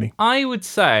Bogus Journey? I would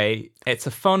say it's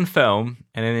a fun film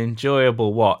and an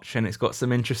enjoyable watch, and it's got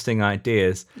some interesting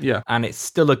ideas. Yeah. And it's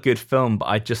still a good film, but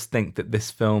I just think that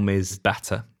this film is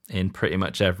better in pretty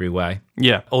much every way.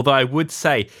 Yeah. Although I would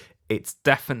say it's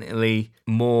definitely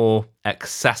more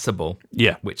accessible.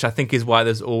 Yeah. Which I think is why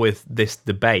there's always this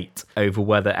debate over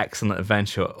whether Excellent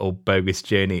Adventure or Bogus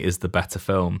Journey is the better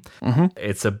film. Mm-hmm.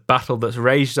 It's a battle that's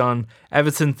raged on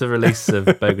ever since the release of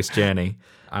Bogus Journey.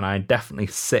 And I definitely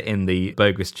sit in the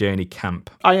Bogus Journey camp.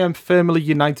 I am firmly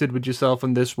united with yourself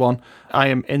on this one. I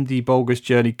am in the Bogus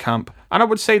Journey camp. And I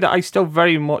would say that I still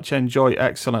very much enjoy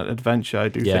Excellent Adventure. I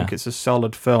do think it's a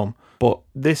solid film. But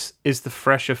this is the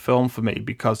fresher film for me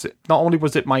because not only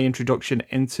was it my introduction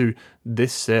into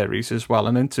this series as well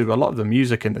and into a lot of the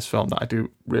music in this film that I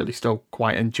do really still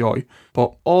quite enjoy,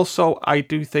 but also I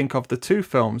do think of the two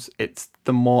films, it's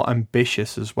the more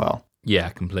ambitious as well. Yeah,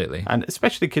 completely. And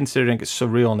especially considering its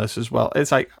surrealness as well.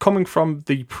 It's like coming from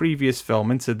the previous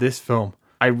film into this film,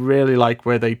 I really like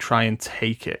where they try and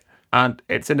take it. And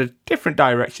it's in a different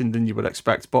direction than you would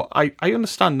expect. But I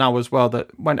understand now as well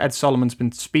that when Ed Solomon's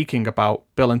been speaking about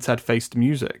Bill and Ted Face the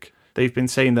Music, they've been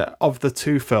saying that of the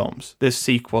two films, this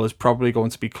sequel is probably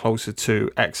going to be closer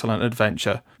to Excellent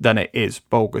Adventure than it is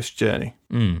Bogus Journey.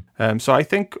 So I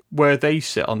think where they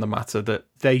sit on the matter, that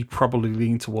they probably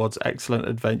lean towards Excellent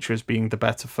Adventure as being the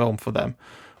better film for them.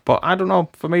 But I don't know.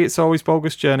 For me, it's always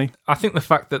Bogus Journey. I think the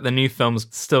fact that the new film's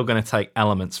still going to take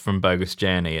elements from Bogus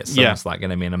Journey, it's almost like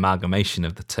going to be an amalgamation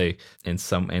of the two in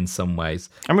some ways.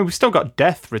 I mean, we've still got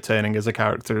Death returning as a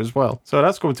character as well. So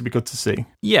that's going to be good to see.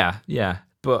 Yeah.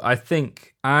 But I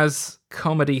think as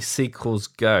comedy sequels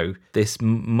go, this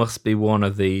must be one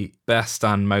of the best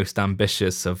and most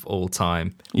ambitious of all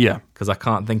time. Yeah. Because I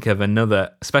can't think of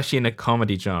another, especially in a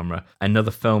comedy genre,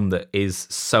 another film that is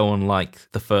so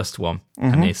unlike the first one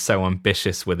and is so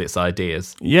ambitious with its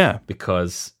ideas. Yeah.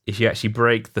 Because if you actually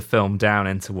break the film down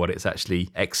into what it's actually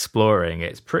exploring,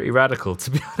 it's pretty radical,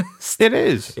 to be honest. It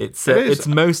is. It's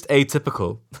most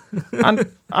atypical.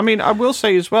 And I mean, I will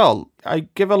say as well, I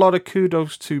give a lot of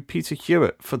kudos to Peter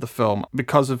Hewitt for the film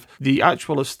because of the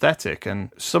actual aesthetic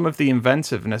and some of the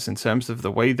inventiveness in terms of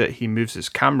the way that he moves his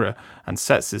camera and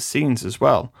sets his scenes as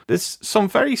well. There's some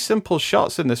very simple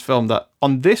shots in this film that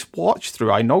on this watch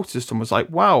through I noticed and was like,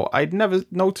 wow, I'd never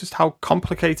noticed how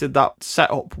complicated that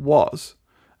setup was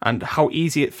and how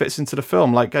easy it fits into the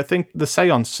film. Like, I think the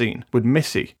seance scene with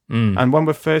Missy. And when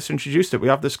we're first introduced it, we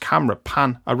have this camera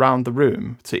pan around the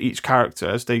room to each character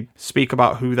as they speak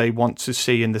about who they want to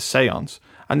see in the seance.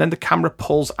 And then the camera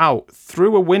pulls out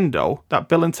through a window that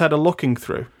Bill and Ted are looking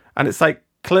through. And it's like,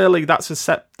 clearly that's a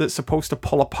set that's supposed to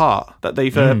pull apart, that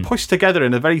they've pushed together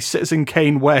in a very Citizen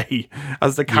Kane way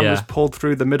as the camera's pulled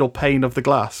through the middle pane of the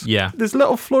glass. Yeah. There's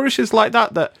little flourishes like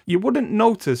that you wouldn't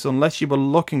notice unless you were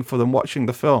looking for them watching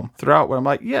the film throughout, where I'm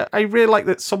like, yeah, I really like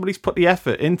that somebody's put the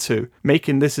effort into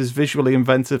making this as visually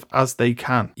inventive as they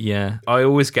can. Yeah. I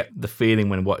always get the feeling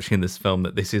when watching this film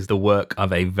that this is the work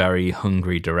of a very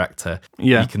hungry director.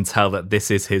 Yeah. You can tell that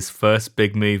this is his first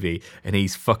big movie and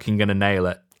he's fucking gonna nail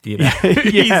it. You know,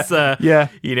 he's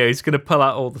going to pull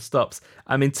out all the stops.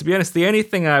 I mean, to be honest, the only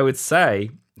thing I would say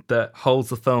that holds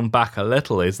the film back a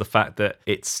little is the fact that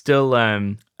it's still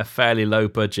a fairly low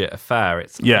budget affair. I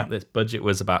think this budget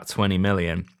was about 20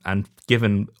 million. And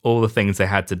given all the things they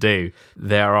had to do,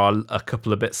 there are a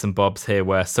couple of bits and bobs here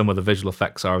where some of the visual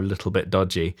effects are a little bit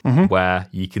dodgy, where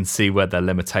you can see where their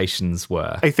limitations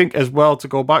were. I think as well, to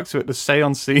go back to it, the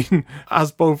seance scene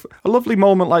has both a lovely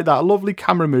moment like that, a lovely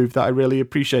camera move that I really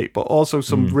appreciate, but also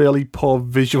some really poor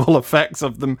visual effects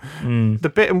of them. The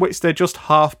bit in which they're just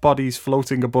half bodies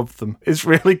floating above them is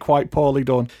really quite poorly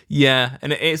done. Yeah,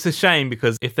 and it's a shame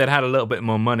because if they'd had a little bit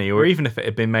more money, or even if it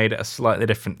had been made at a slightly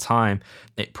different time,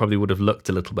 it probably would have looked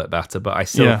a little bit better. But I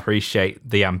still appreciate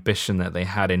the ambition that they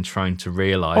had in trying to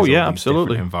realise all these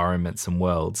different environments and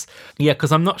worlds. Yeah,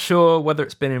 because I'm not sure whether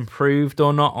it's been improved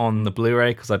or not on the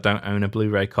Blu-ray, because I don't own a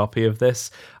Blu-ray copy of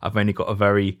this. I've only got a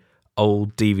very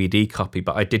old DVD copy,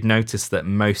 but I did notice that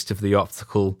most of the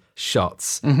optical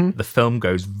shots, the film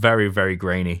goes very, very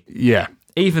grainy. Yeah.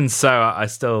 Even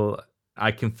so,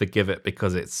 I can forgive it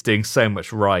because it's doing so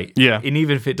much right. Yeah. And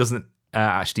even if it doesn't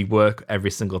actually work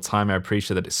every single time, I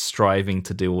appreciate that it's striving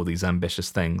to do all these ambitious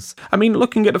things. I mean,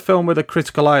 looking at the film with a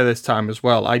critical eye this time as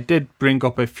well, I did bring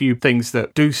up a few things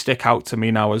that do stick out to me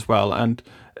now as well. And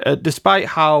despite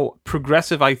how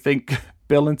progressive I think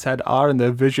Bill and Ted are and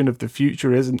their vision of the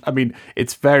future is, and I mean,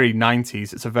 it's very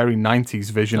 90s. It's a very 90s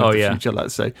vision of the future,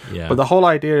 let's say. Yeah. But the whole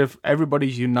idea of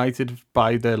everybody's united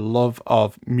by their love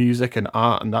of music and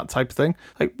art and that type of thing,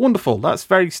 like, wonderful. That's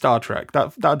very Star Trek.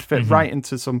 That'd fit right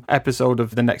into some episode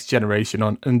of The Next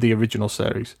Generation in the original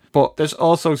series. But there's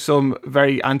also some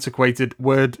very antiquated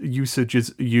word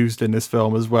usages used in this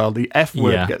film as well. The F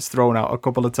word gets thrown out a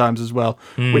couple of times as well,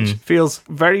 which feels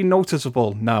very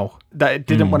noticeable now. That it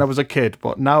didn't when I was a kid,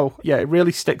 but now, it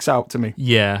really sticks out to me.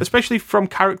 Yeah. Especially from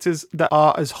characters that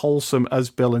are as wholesome as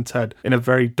Bill and Ted in a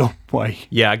very dumb way.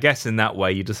 Yeah, I guess in that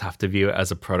way, you just have to view it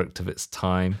as a product of its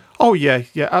time. Oh, yeah,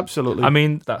 absolutely. I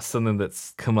mean, that's something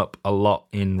that's come up a lot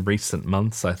in recent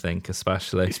months, I think,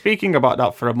 especially. Speaking about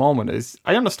that for a moment, is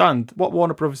I understand what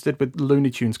Warner Brothers did with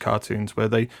Looney Tunes cartoons, where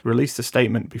they released a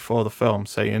statement before the film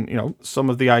saying, some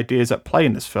of the ideas at play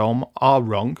in this film are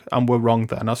wrong, and were wrong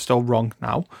then, are still wrong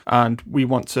now. And we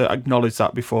want to acknowledge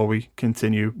that before we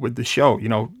continue with the show.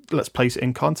 Let's place it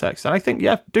in context. And I think,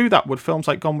 do that with films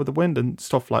like Gone with the Wind and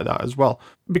stuff like that as well.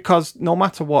 Because no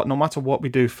matter what we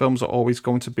do, films are always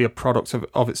going to be a product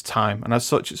of its time. And as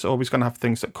such, it's always going to have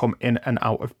things that come in and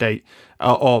out of date.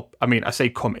 I say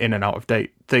come in and out of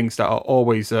date, things that are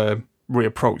always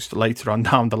reapproached later on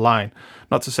down the line.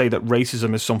 Not to say that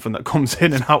racism is something that comes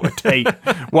in and out of date.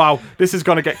 Wow, this is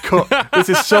going to get cut. This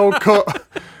is so cut.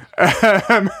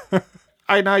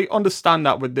 And I understand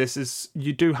that with this is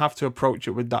you do have to approach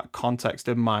it with that context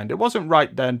in mind. It wasn't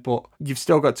right then, but you've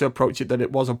still got to approach it that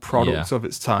it was a product of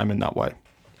its time in that way.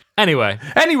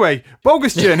 Anyway,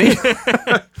 Bogus Journey.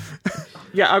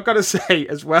 I've got to say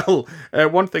as well,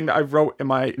 one thing that I wrote in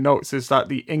my notes is that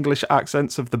the English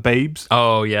accents of the babes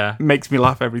makes me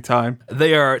laugh every time.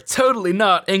 They are totally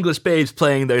not English babes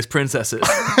playing those princesses.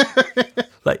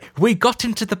 Like, we got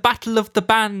into the battle of the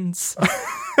bands.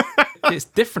 It's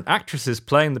different actresses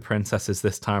playing the princesses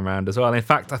this time around as well. In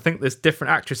fact, I think there's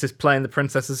different actresses playing the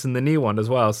princesses in the new one as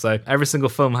well. So every single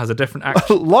film has a different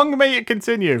actress. Long may it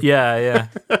continue. Yeah.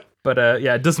 But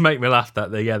it does make me laugh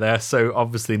that they're so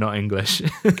obviously not English.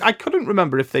 I couldn't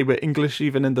remember if they were English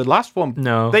even in the last one.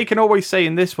 No. They can always say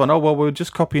in this one, we're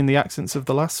just copying the accents of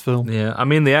the last film. Yeah, I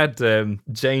mean, they had Jane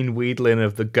Wiedlin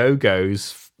of the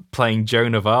Go-Go's playing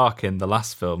Joan of Arc in the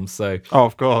last film, so... Oh,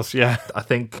 of course, yeah. I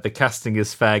think the casting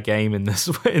is fair game in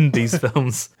these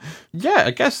films. Yeah,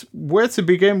 I guess where to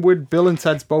begin with Bill and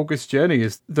Ted's Bogus Journey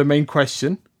is the main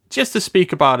question. Just to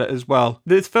speak about it as well,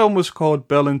 this film was called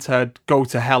Bill and Ted Go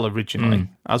to Hell originally,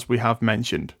 as we have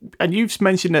mentioned. And you've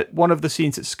mentioned that one of the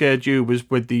scenes that scared you was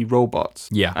with the robots.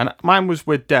 Yeah. And mine was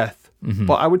with death. Mm-hmm.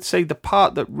 But I would say the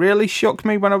part that really shook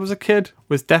me when I was a kid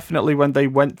was definitely when they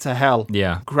went to hell.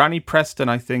 Yeah. Granny Preston,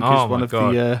 I think, is one of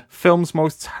the film's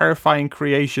most terrifying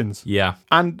creations. Yeah.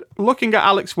 And looking at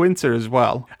Alex Winter as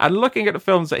well, and looking at the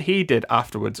films that he did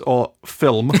afterwards, or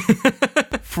film,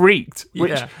 Freaked,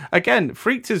 which, Yeah. again,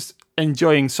 Freaked is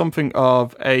enjoying something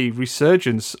of a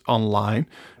resurgence online.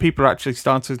 People are actually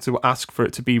starting to ask for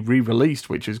it to be re-released,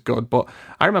 which is good. But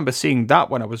I remember seeing that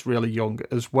when I was really young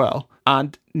as well.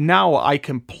 And now I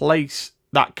can place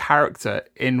that character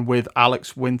in with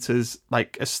Alex Winter's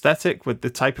like aesthetic, with the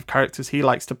type of characters he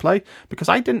likes to play, because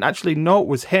I didn't actually know it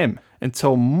was him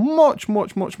until much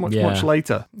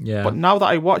later. Yeah. But now that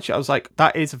I watch it, I was like,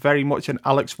 that is very much an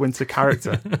Alex Winter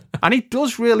character. And he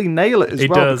does really nail it as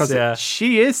well, because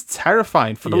she is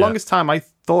terrifying. For the longest time, I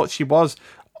thought she was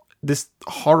this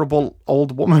horrible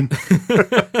old woman.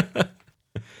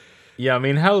 Yeah, I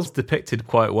mean, hell's depicted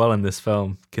quite well in this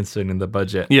film, considering the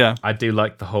budget. Yeah. I do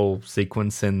like the whole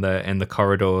sequence in the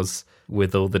corridors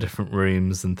with all the different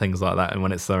rooms and things like that, and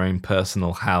when it's their own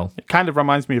personal hell. It kind of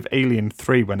reminds me of Alien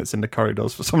 3 when it's in the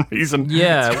corridors for some reason.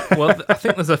 Yeah, well, I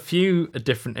think there's a few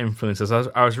different influences.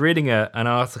 I was reading an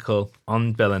article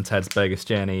on Bill and Ted's Bogus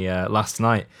Journey last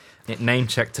night. It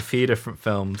name-checked a few different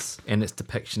films in its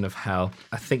depiction of hell.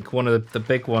 I think one of the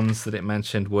big ones that it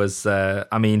mentioned was,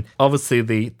 obviously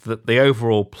the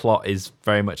overall plot is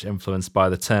very much influenced by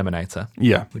The Terminator.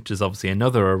 Yeah. Which is obviously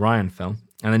another Orion film.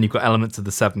 And then you've got elements of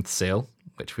The Seventh Seal,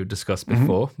 which we've discussed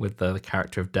before, with the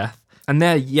character of death. And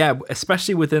there,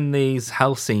 especially within these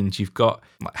hell scenes, you've got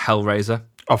like, Hellraiser.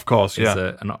 Of course, Is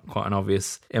quite an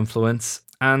obvious influence.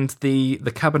 And the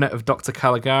Cabinet of Dr.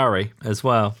 Caligari as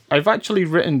well. I've actually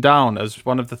written down as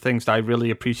one of the things that I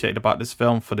really appreciate about this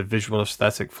film for the visual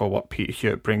aesthetic, for what Peter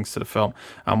Hewitt brings to the film.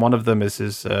 And one of them is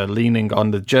his leaning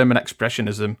on the German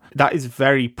expressionism. That is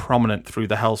very prominent through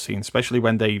the hell scene, especially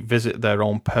when they visit their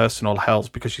own personal hells,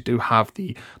 because you do have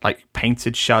the like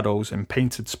painted shadows and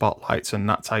painted spotlights and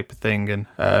that type of thing. And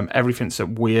everything's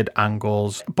at weird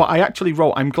angles. But I actually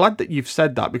wrote, I'm glad that you've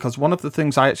said that, because one of the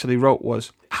things I actually wrote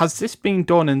was, has this been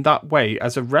done in that way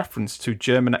as a reference to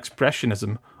German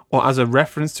expressionism or as a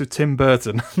reference to Tim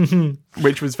Burton,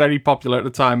 which was very popular at the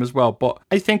time as well? But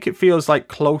I think it feels like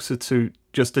closer to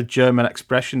just a German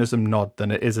expressionism nod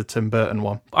than it is a Tim Burton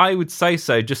one. I would say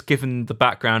so, just given the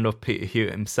background of Peter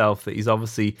Hewitt himself, that he's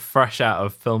obviously fresh out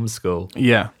of film school.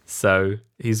 Yeah. So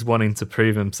he's wanting to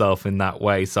prove himself in that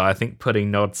way. So I think putting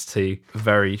nods to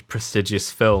very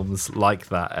prestigious films like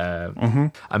that.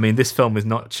 I mean, this film is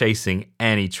not chasing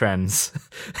any trends.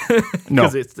 No,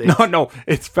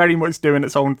 it's very much doing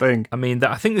its own thing. I mean,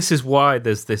 I think this is why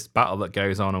there's this battle that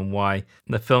goes on, and why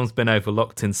the film's been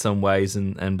overlooked in some ways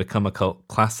and become a cult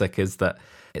classic, is that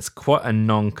it's quite a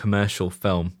non-commercial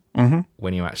film.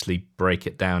 When you actually break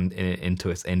it down into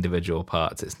its individual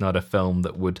parts. It's not a film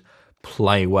that would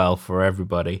play well for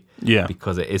everybody,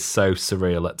 because it is so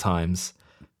surreal at times.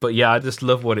 But yeah, I just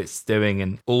love what it's doing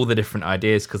and all the different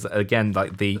ideas, because again,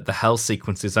 like the hell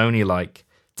sequence is only like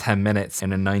 10 minutes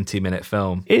in a 90-minute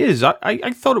film. It is.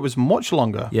 I thought it was much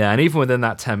longer. Yeah, and even within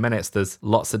that 10 minutes, there's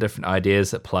lots of different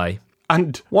ideas at play.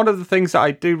 And one of the things that I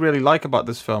do really like about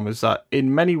this film is that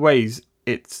in many ways,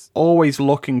 it's always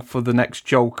looking for the next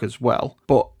joke as well.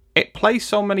 But it plays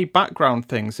so many background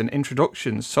things and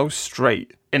introductions so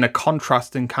straight in a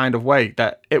contrasting kind of way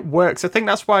that it works. I think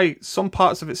that's why some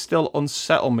parts of it still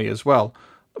unsettle me as well.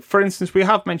 For instance, we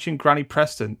have mentioned Granny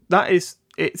Preston.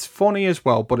 It's funny as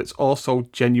well, but it's also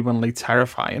genuinely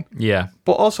terrifying. Yeah.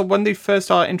 But also when they first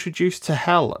are introduced to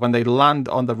hell, when they land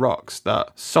on the rocks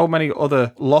that so many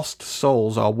other lost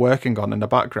souls are working on in the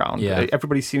background. Yeah.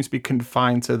 Everybody seems to be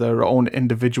confined to their own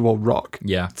individual rock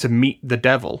to meet the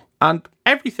devil. And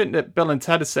everything that Bill and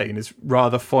Ted are saying is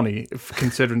rather funny,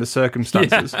 considering the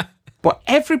circumstances. Yeah. But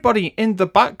everybody in the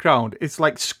background is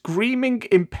like screaming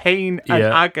in pain and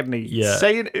agony,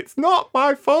 saying it's not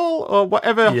my fault or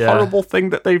whatever horrible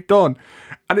thing that they've done.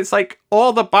 And it's like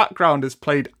all the background is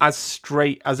played as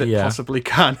straight as it possibly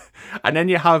can. And then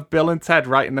you have Bill and Ted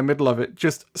right in the middle of it.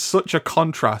 Just such a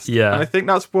contrast. Yeah. And I think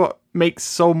that's what makes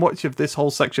so much of this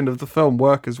whole section of the film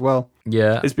work as well.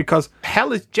 Yeah. Is because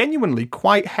hell is genuinely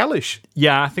quite hellish.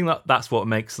 Yeah, I think that's what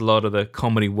makes a lot of the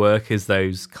comedy work, is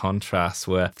those contrasts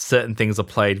where certain things are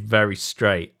played very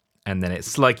straight. And then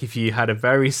it's like if you had a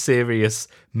very serious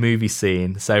movie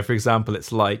scene. So, for example,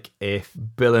 it's like if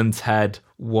Bill and Ted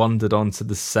wandered onto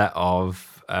the set of...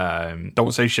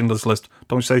 Don't say Schindler's List.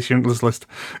 Don't say Schindler's List.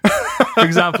 For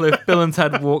example, if Bill and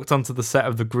Ted walked onto the set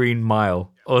of The Green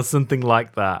Mile or something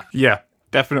like that. Yeah,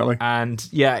 definitely. And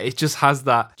yeah, it just has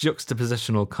that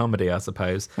juxtapositional comedy, I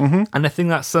suppose. And I think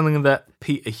that's something that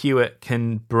Peter Hewitt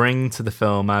can bring to the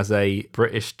film as a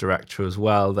British director as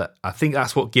well. That I think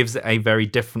that's what gives it a very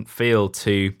different feel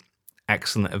to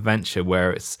Excellent Adventure,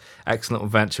 where Excellent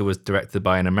Adventure was directed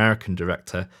by an American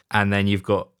director, and then you've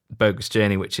got Bogus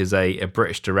Journey, which is a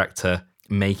British director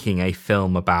making a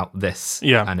film about this.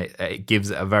 Yeah. And it gives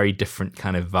it a very different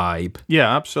kind of vibe.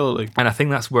 Yeah, absolutely. And I think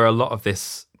that's where a lot of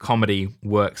this comedy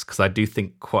works, because I do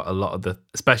think quite a lot of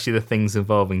especially the things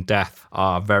involving death,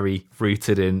 are very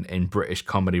rooted in British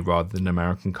comedy rather than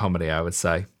American comedy, I would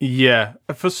say. Yeah.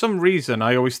 For some reason,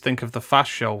 I always think of The Fast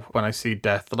Show when I see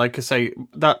death. Like I say,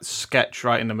 that sketch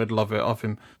right in the middle of it, of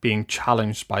him being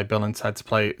challenged by Bill and Ted to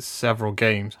play several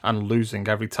games and losing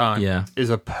every time,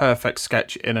 is a perfect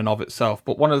sketch in and of itself.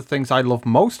 But one of the things I love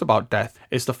most about death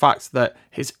is the fact that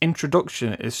his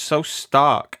introduction is so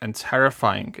stark and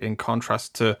terrifying in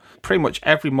contrast to pretty much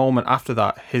every moment after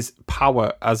that. His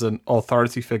power as an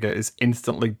authority figure is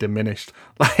instantly diminished.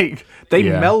 Like, they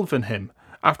Melvin him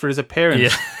after his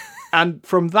appearance. And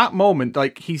from that moment,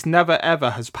 like, he's never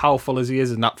ever as powerful as he is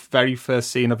in that very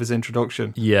first scene of his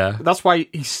introduction. Yeah. That's why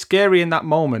he's scary in that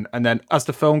moment. And then as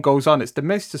the film goes on, it's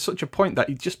diminished to such a point that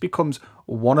he just becomes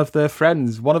one of their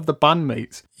friends, one of the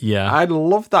bandmates. Yeah. I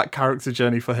love that character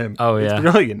journey for him. Oh, yeah. It's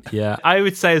brilliant. Yeah. I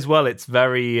would say as well, it's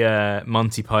very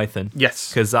Monty Python. Yes.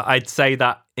 Because I'd say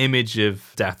that image of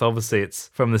death, obviously it's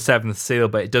from the Seventh Seal,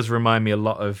 but it does remind me a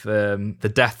lot of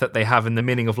the death that they have in The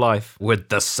Meaning of Life with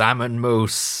the salmon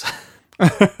mousse.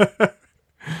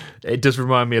 It does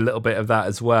remind me a little bit of that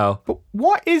as well. But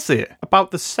what is it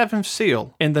about the Seventh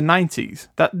Seal in the 90s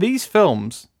that these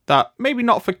films, that maybe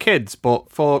not for kids, but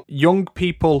for young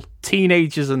people,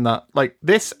 teenagers and that, like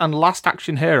this and Last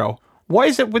Action Hero, what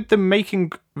is it with them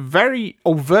making very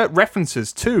overt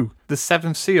references to the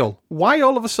Seventh Seal? Why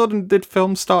all of a sudden did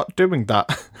films start doing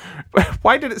that?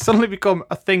 Why did it suddenly become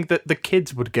a thing that the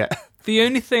kids would get? The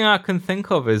only thing I can think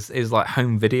of is like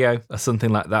home video or something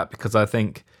like that, because I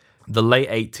think the late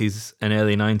 80s and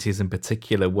early 90s in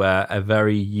particular were a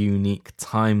very unique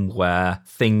time where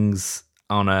things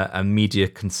on a media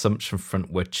consumption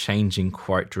front were changing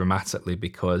quite dramatically,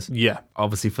 because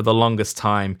obviously for the longest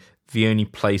time, the only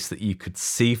place that you could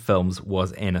see films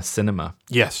was in a cinema.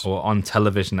 Yes. Or on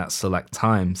television at select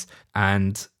times.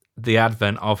 And the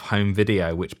advent of home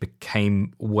video, which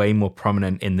became way more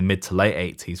prominent in the mid to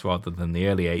late 80s rather than the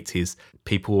early 80s,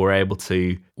 people were able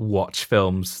to watch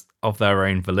films of their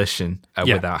own volition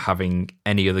without having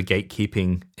any other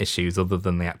gatekeeping issues other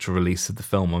than the actual release of the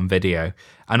film on video,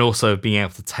 and also being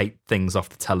able to tape things off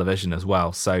the television as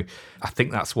well. So I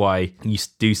think that's why you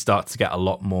do start to get a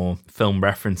lot more film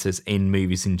references in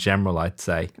movies in general, I'd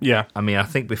say. Yeah. I mean, I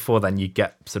think before then you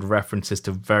get sort of references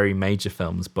to very major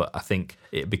films, but I think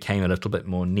it became a little bit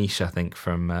more niche, I think,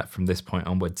 from this point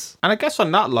onwards. And I guess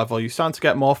on that level, you start to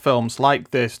get more films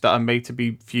like this that are made to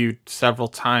be viewed several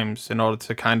times in order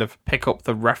to kind of pick up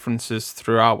the references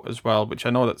throughout as well, which I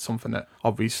know that's something that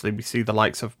obviously we see the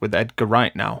likes of with Edgar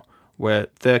Wright now, where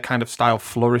their kind of style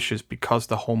flourishes because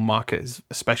the home market is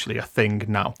especially a thing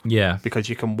now. Yeah. Because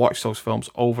you can watch those films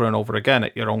over and over again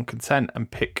at your own content and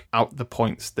pick out the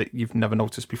points that you've never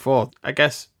noticed before. I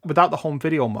guess without the home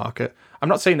video market, I'm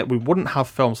not saying that we wouldn't have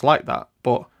films like that,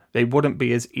 but they wouldn't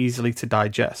be as easily to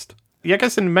digest. Yeah, I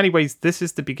guess in many ways, this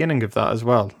is the beginning of that as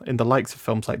well, in the likes of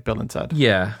films like Bill and Ted.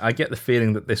 Yeah, I get the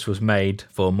feeling that this was made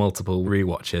for multiple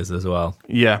rewatches as well.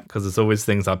 Yeah. Because there's always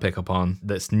things I pick up on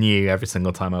that's new every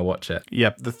single time I watch it.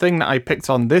 Yeah, the thing that I picked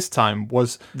on this time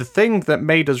was the thing that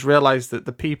made us realise that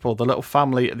the people, the little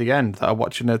family at the end that are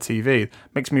watching their TV,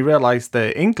 makes me realise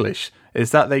they're English, is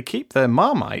that they keep their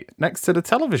Marmite next to the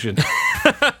television.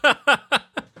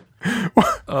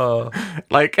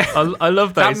 Like, I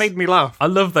love those. That made me laugh. I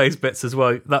love those bits as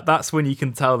well. That's when you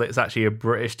can tell that it's actually a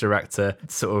British director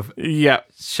sort of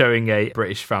showing a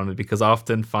British family, because I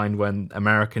often find when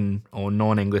American or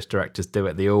non-English directors do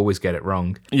it, they always get it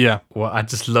wrong. Yeah. Well,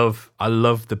 I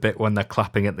love the bit when they're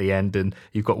clapping at the end and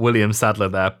you've got William Sadler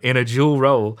there in a dual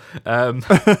role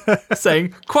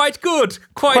saying, quite good.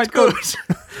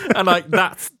 And like,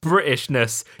 that's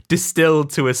Britishness distilled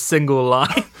to a single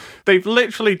line. They've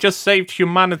literally just saved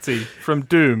humanity from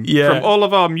doom. Yeah. From all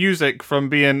of our music from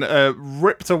being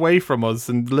ripped away from us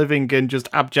and living in just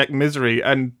abject misery.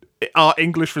 And our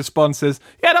English response is,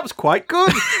 yeah, that was quite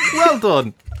good. Well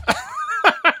done.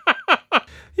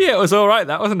 Yeah, it was all right,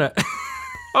 that, wasn't it?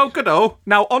 Oh, good. Oh,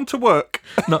 now on to work.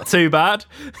 Not too bad.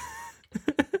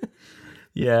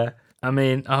 Yeah. I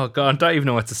mean, oh God, I don't even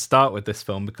know where to start with this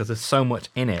film because there's so much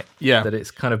in it that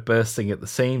it's kind of bursting at the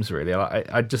seams, really.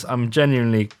 I'm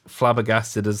genuinely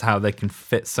flabbergasted as how they can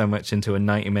fit so much into a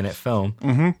 90-minute film,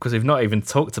 because we've not even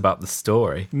talked about the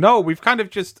story. No, we've kind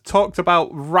of just talked about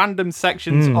random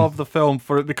sections of the film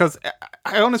because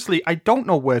I honestly don't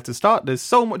know where to start. There's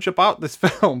so much about this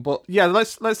film, but yeah,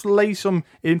 let's lay some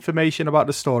information about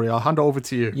the story. I'll hand it over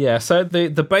to you. Yeah, so the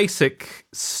basic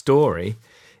story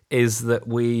is that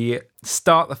we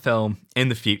start the film in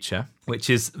the future. which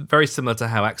is very similar to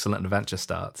how Excellent Adventure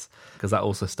starts, because that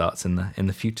also starts in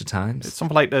the future times. It's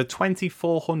something like the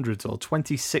 2400s or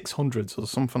 2600s or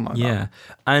something like that. Yeah,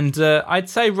 and I'd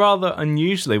say rather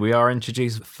unusually, we are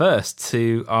introduced first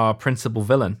to our principal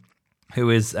villain, who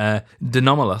is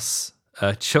Denomulus,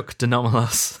 Chuck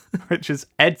Denomulus. Which is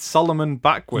Ed Solomon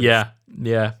backwards. Yeah.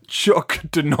 Chuck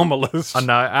Denomulus. I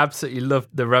know, I absolutely love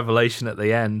the revelation at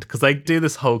the end, because they do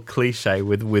this whole cliche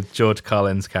with George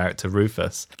Carlin's character,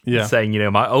 Rufus,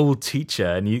 saying, my old teacher,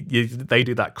 and they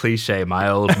do that cliche, my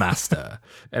old master.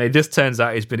 And it just turns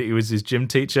out he was his gym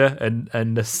teacher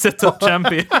and a sit-up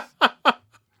champion.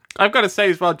 I've got to say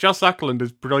as well, Joss Ackland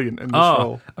is brilliant in this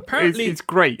role. Apparently, it's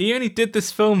great. He only did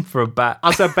this film for a bet.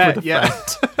 As a bet, yeah.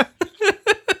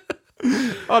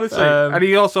 Honestly. And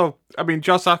he also,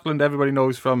 Joss Ackland, everybody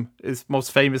knows from his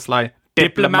most famous line,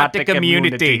 diplomatic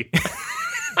immunity.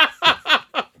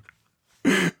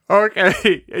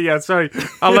 Okay. Yeah, sorry.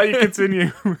 I'll let you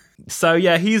continue. So,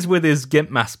 yeah, he's with his Gimp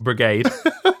Mask Brigade.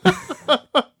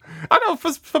 I know,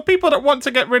 for people that want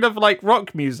to get rid of,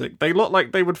 rock music, they look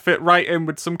like they would fit right in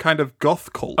with some kind of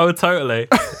goth cult. Oh, totally.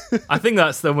 I think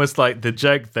that's almost like the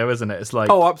joke, though, isn't it? It's like...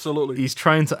 Oh, absolutely. He's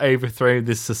trying to overthrow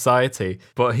this society,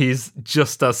 but he's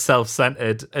just as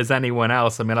self-centered as anyone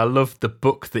else. I love the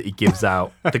book that he gives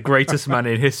out. The Greatest Man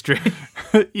in History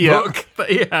book that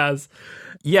he has.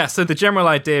 Yeah, so the general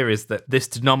idea is that this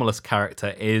Denomulus character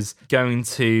is going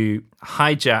to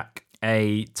hijack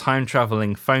a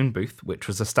time-traveling phone booth, which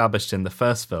was established in the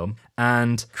first film,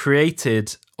 and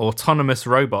created autonomous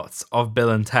robots of Bill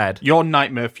and Ted. Your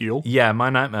nightmare fuel. Yeah, my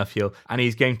nightmare fuel. And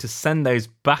he's going to send those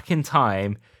back in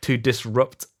time to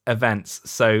disrupt events.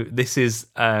 So this is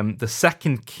the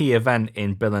second key event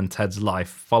in Bill and Ted's life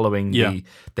following the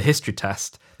history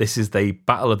test. This is the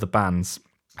Battle of the Bands.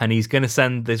 And he's going to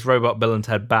send this robot Bill and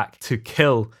Ted back to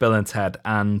kill Bill and Ted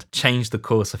and change the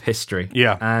course of history.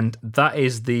 Yeah. And that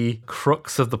is the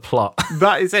crux of the plot.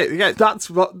 That is it. Yeah, that's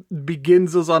what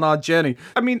begins us on our journey.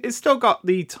 It's still got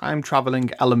the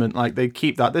time-traveling element. They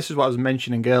keep that. This is what I was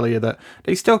mentioning earlier, that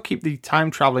they still keep the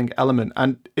time-traveling element.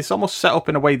 And it's almost set up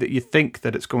in a way that you think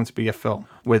that it's going to be a film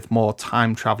with more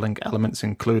time-traveling elements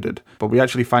included. But we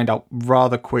actually find out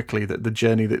rather quickly that the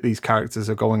journey that these characters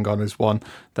are going on is one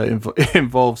that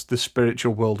involves the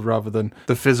spiritual world rather than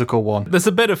the physical one. There's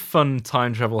a bit of fun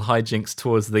time travel hijinks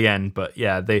towards the end, but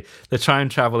yeah, the time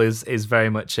travel is very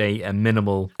much a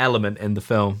minimal element in the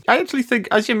film. I actually think,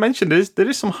 as you mentioned, there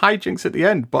is some hijinks at the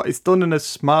end, but it's done in a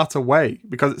smarter way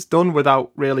because it's done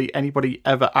without really anybody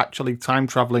ever actually time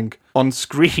traveling on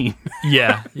screen.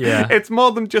 Yeah. It's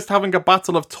more than just having a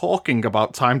battle of talking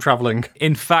about time traveling.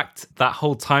 In fact, that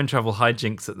whole time travel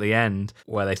hijinks at the end,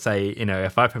 where they say,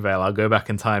 if I prevail, I'll go back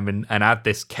in time and add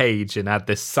this cage and add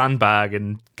this sandbag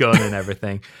and gun and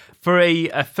everything. For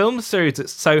a film series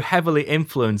that's so heavily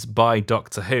influenced by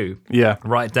Doctor Who,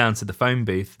 right down to the phone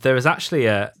booth, there's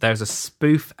a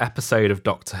spoof episode of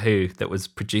Doctor Who that was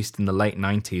produced in the late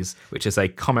 90s, which is a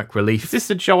comic relief. Is this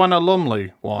the Joanna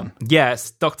Lumley one? Yeah, it's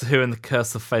Doctor Who and the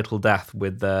Curse of Fatal Death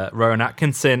with Rowan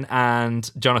Atkinson and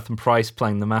Jonathan Pryce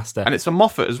playing the Master. And it's a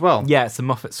Moffat as well. Yeah, it's a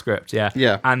Moffat script, yeah.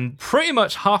 And pretty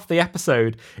much half the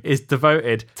episode is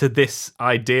devoted to this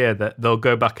idea that they'll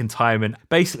go back in time. And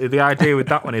basically the idea with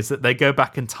that one is that they go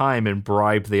back in time and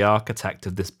bribe the architect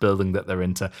of this building that they're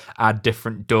in to add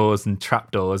different doors and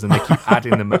trapdoors, and they keep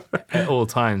adding them at all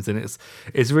times, and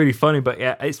it's really funny. But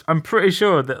yeah, I'm pretty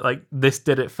sure that this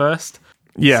did it first.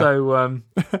 Yeah. So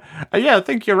yeah, I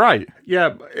think you're right.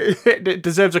 Yeah, it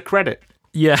deserves a credit.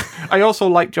 Yeah. I also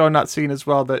like during that scene as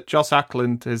well that Joss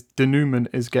Ackland, his Denouement,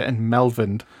 is getting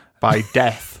Melvined by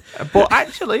death, but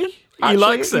actually. He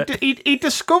likes it. He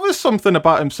discovers something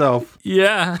about himself.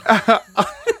 Yeah.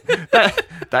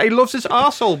 that he loves his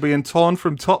arsehole being torn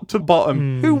from top to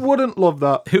bottom. Who wouldn't love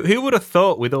that? Who would have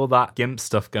thought with all that GIMP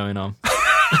stuff going on?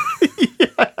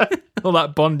 All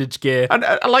that bondage gear. And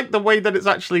I like the way that it's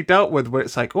actually dealt with, where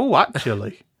it's like, oh,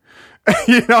 actually.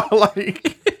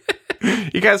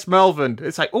 He gets Melvin.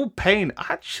 It's like, oh, pain,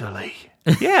 actually.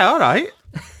 Yeah, all right.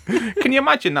 Can you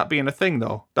imagine that being a thing,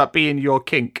 though? That being your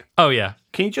kink? Oh, yeah.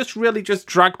 Can you just really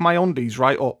drag my undies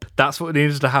right up? That's what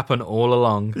needed to happen all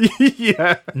along.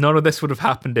 Yeah. None of this would have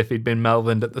happened if he'd been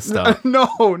Melvined at the start.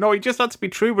 No, he just had to be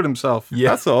true with himself. Yeah.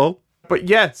 That's all. But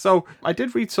yeah, so I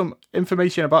did read some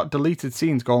information about deleted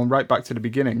scenes going right back to the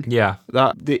beginning. Yeah.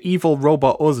 That the evil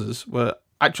robot Uzzers were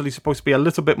actually supposed to be a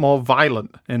little bit more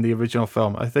violent in the original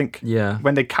film. I think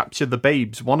when they captured the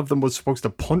babes, one of them was supposed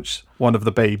to punch one of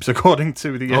the babes, according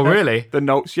to the really? The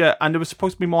notes. Yeah, and there was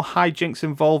supposed to be more hijinks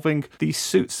involving these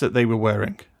suits that they were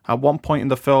wearing. At one point in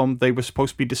the film, they were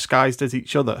supposed to be disguised as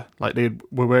each other, like they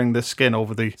were wearing their skin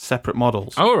over the separate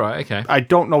models. Oh, right, okay. I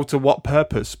don't know to what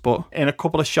purpose, but in a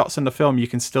couple of shots in the film, you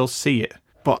can still see it.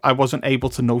 But I wasn't able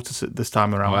to notice it this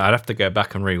time around. Well, I'd have to go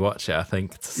back and rewatch it, I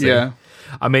think, to see. Yeah.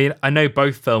 I mean, I know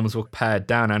both films were pared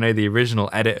down. I know the original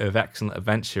edit of Excellent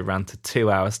Adventure ran to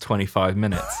 2 hours, 25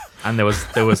 minutes. And there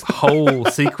was whole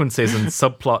sequences and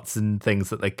subplots and things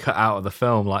that they cut out of the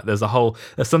film. Like there's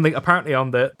something apparently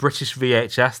on the British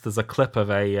VHS, there's a clip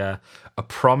of a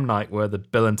prom night where the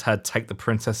Bill and Ted take the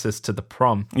princesses to the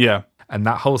prom. Yeah. And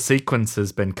that whole sequence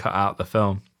has been cut out of the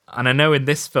film. And I know in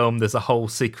this film, there's a whole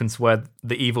sequence where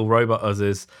the evil robot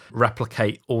Uzzes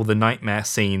replicate all the nightmare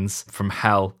scenes from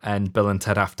hell, and Bill and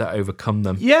Ted have to overcome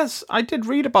them. Yes, I did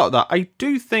read about that. I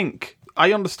do think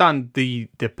I understand the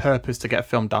purpose to get a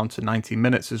film down to 90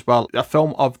 minutes as well. A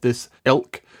film of this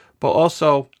ilk. But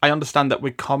also, I understand that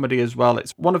with comedy as well,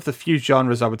 it's one of the few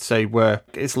genres, I would say, where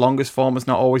its longest form is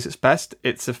not always its best.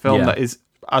 It's a film that is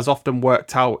as often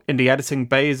worked out in the editing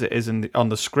bay as it is on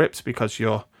the script, because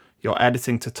you're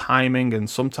editing to timing, and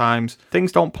sometimes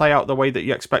things don't play out the way that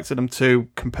you expected them to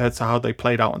compared to how they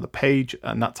played out on the page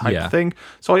and that type of thing.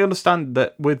 So I understand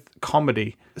that with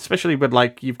comedy, especially with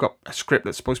like you've got a script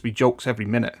that's supposed to be jokes every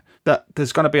minute, that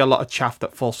there's going to be a lot of chaff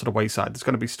that falls to the wayside. There's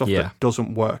going to be stuff that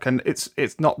doesn't work, and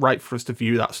it's not right for us to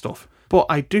view that stuff. But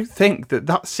I do think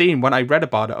that scene, when I read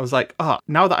about it, I was like,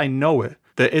 now that I know it,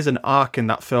 there is an arc in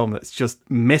that film that's just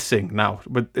missing now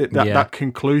with that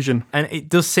conclusion. And it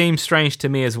does seem strange to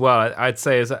me as well. I'd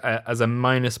say as a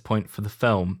minus point for the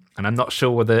film, and I'm not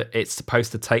sure whether it's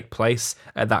supposed to take place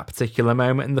at that particular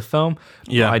moment in the film.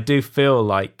 Yeah. But I do feel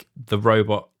like the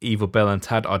robot Evil Bill and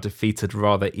Ted are defeated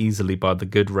rather easily by the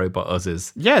good robot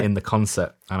Uzzes in the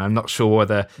concept. And I'm not sure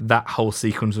whether that whole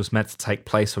sequence was meant to take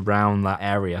place around that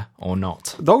area or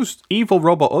not. Those evil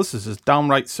robot Uzzes is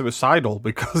downright suicidal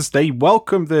because they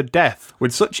welcome their death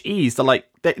with such ease. They're like,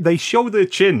 they show their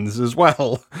chins as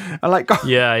well. And like,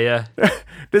 yeah.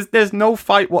 There's no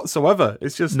fight whatsoever.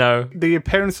 It's just the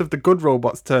appearance of the good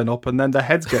robots turn up and then their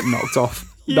heads get knocked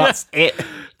off. That's it.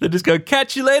 They just go,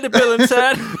 catch you later, Bill and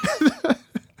Ted.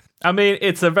 I mean,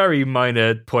 it's a very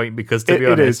minor point because, to be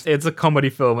honest, it's a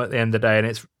comedy film at the end of the day, and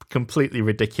it's completely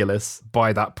ridiculous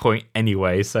by that point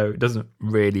anyway, so it doesn't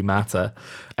really matter.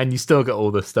 And you still get all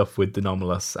the stuff with the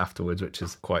Anomalous afterwards, which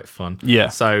is quite fun. Yeah.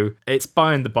 So it's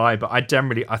by and by, but I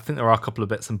think there are a couple of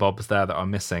bits and bobs there that are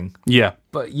missing. Yeah.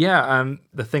 But yeah,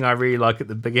 the thing I really like at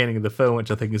the beginning of the film,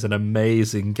 which I think is an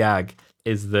amazing gag,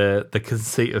 is the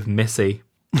conceit of Missy.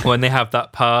 When they have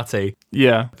that party,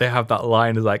 they have that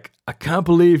line is like, I can't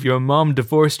believe your mom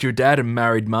divorced your dad and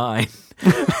married mine.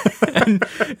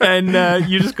 and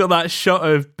you just got that shot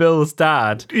of Bill's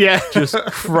dad just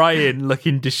crying,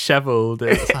 looking disheveled.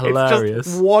 It's hilarious. It's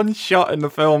just one shot in the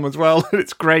film as well, and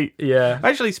it's great. Yeah.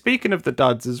 Actually, speaking of the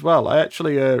dads as well, I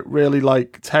actually really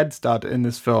like Ted's dad in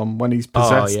this film when he's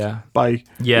possessed by...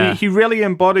 Yeah. He really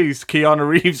embodies Keanu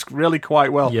Reeves really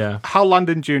quite well. Yeah. Hal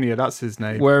Landon Jr., that's his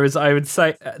name. Whereas I would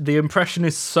say the impression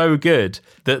is so good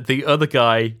that the other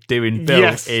guy doing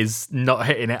Bill is not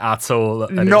hitting it at all.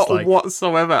 And not it's like,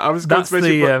 whatsoever. I was going to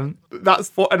mention,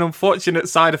 that's an unfortunate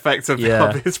side effect of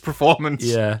his performance.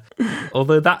 Yeah.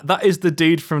 Although that is the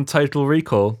dude from Total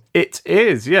Recall. It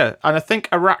is, yeah. And I think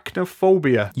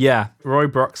Arachnophobia. Yeah, Roy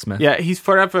Brocksmith. Yeah, he's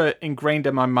forever ingrained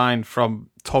in my mind from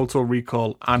Total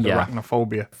Recall and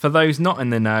Arachnophobia. For those not in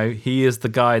the know, he is the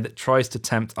guy that tries to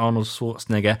tempt Arnold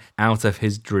Schwarzenegger out of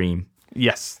his dream.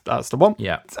 Yes, that's the one.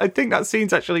 Yeah. I think that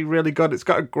scene's actually really good. It's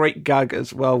got a great gag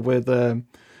as well with...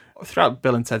 throughout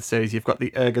Bill and Ted series, you've got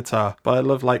the air guitar, but I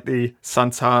love like the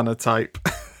Santana type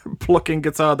plucking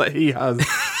guitar that he has.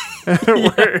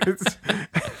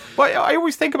 But I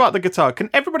always think about the guitar. Can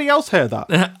everybody else hear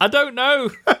that? I don't know,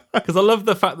 because I love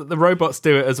the fact that the robots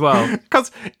do it as well.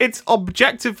 Because it's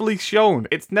objectively shown.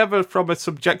 It's never from a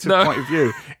subjective point of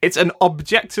view. It's an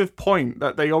objective point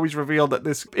that they always reveal that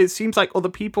this. It seems like other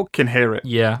people can hear it.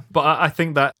 Yeah, but I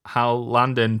think that how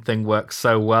Landon thing works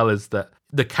so well is that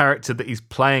the character that he's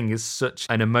playing is such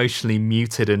an emotionally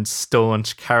muted and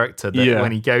staunch character that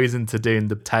when he goes into doing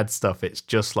the Ted stuff, it's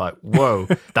just like, whoa,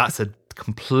 that's a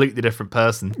completely different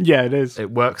person. Yeah, it is.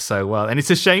 It works so well. And it's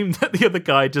a shame that the other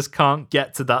guy just can't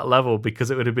get to that level,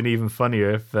 because it would have been even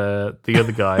funnier if the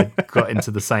other guy got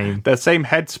into the same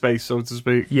headspace, so to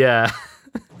speak. Yeah.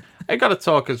 I got to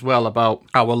talk as well about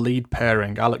our lead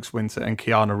pairing, Alex Winter and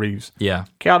Keanu Reeves. Yeah.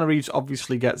 Keanu Reeves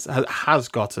obviously has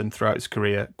gotten throughout his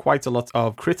career quite a lot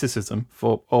of criticism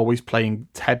for always playing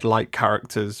Ted-like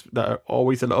characters that are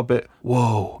always a little bit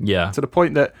whoa. Yeah. To the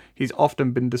point that he's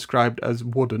often been described as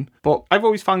wooden. But I've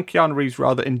always found Keanu Reeves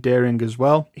rather endearing as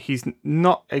well. He's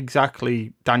not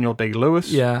exactly Daniel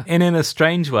Day-Lewis. Yeah. And in a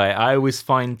strange way, I always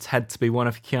find Ted to be one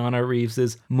of Keanu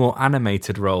Reeves's more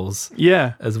animated roles.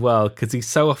 Yeah. As well, because he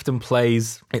so often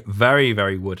plays it very,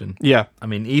 very wooden. Yeah. I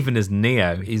mean, even as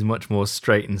Neo, he's much more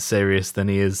straight and serious than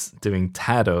he is doing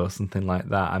Ted or something like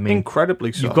that. I mean,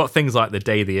 incredibly so. You've got things like The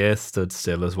Day the Earth Stood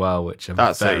Still as well, which are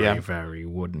very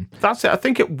wooden. That's it. I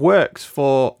think it works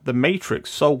for The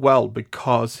Matrix so well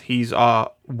because he's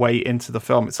our way into the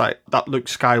film. It's like that Luke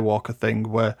Skywalker thing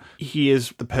where he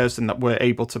is the person that we're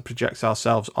able to project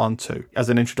ourselves onto as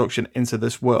an introduction into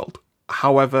this world.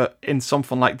 However, in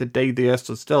something like The Day the Earth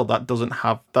Stood Still, that doesn't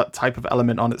have that type of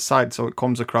element on its side, so it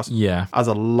comes across as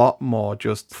a lot more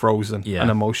just frozen and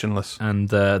emotionless. And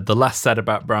the less said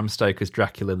about Bram Stoker's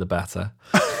Dracula, the better.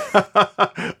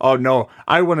 Oh no,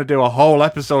 I want to do a whole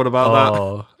episode about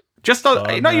that. Just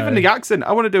on, not even the accent.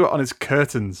 I want to do it on his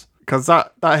curtains because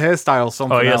that hairstyle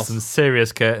something else. Some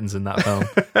serious curtains in that film.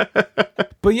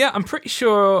 But yeah, I'm pretty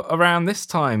sure around this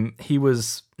time he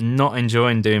was not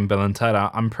enjoying doing Bill and Ted.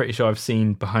 I'm pretty sure I've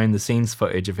seen behind the scenes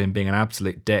footage of him being an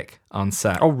absolute dick on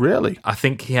set. Oh, really? I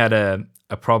think he had a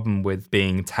problem with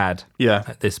being Ted. Yeah.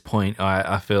 At this point,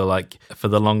 I feel like for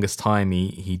the longest time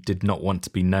he did not want to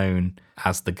be known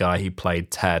as the guy who played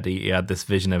Ted. He had this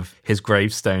vision of his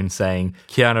gravestone saying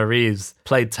Keanu Reeves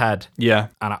played Ted. Yeah.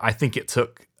 And I think it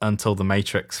took until The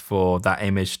Matrix for that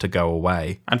image to go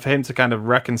away. And for him to kind of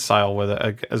reconcile with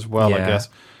it as well, I guess.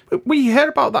 We hear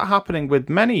about that happening with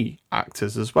many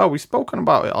actors as well. We've spoken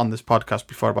about it on this podcast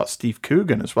before about Steve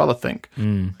Coogan as well, I think.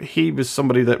 He was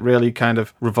somebody that really kind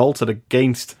of revolted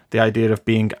against the idea of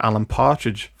being Alan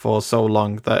Partridge for so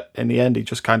long that in the end he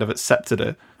just kind of accepted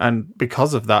it. And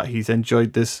because of that, he's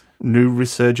enjoyed this new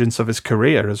resurgence of his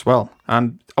career as well.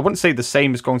 And I wouldn't say the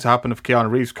same is going to happen with Keanu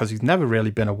Reeves because he's never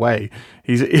really been away.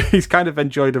 He's kind of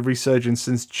enjoyed a resurgence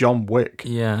since John Wick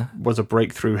was a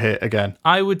breakthrough hit again.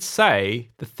 I would say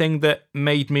the thing that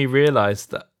made me realise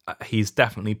that he's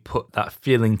definitely put that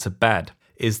feeling to bed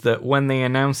is that when they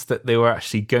announced that they were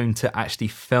actually going to actually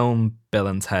film Bill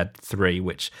and Ted 3,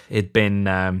 which had been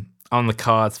on the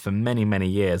cards for many, many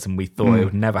years and we thought it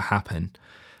would never happen.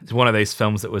 It's one of those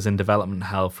films that was in development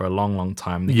hell for a long, long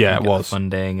time. It was. The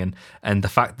funding and the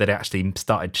fact that it actually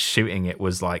started shooting it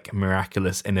was like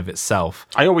miraculous in of itself.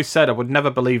 I always said I would never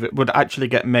believe it would actually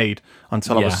get made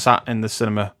until I was sat in the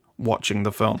cinema watching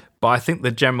the film. But I think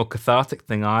the general cathartic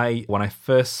thing, when I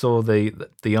first saw the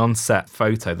on-set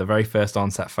photo, the very first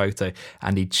on-set photo,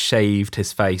 and he'd shaved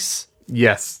his face.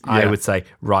 Yes. I would say,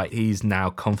 right, he's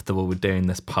now comfortable with doing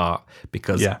this part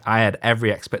because I had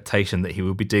every expectation that he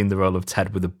would be doing the role of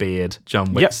Ted with a beard,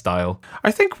 John Wick style.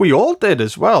 I think we all did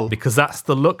as well. Because that's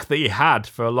the look that he had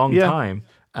for a long time.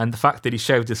 And the fact that he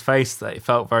shaved his face, that it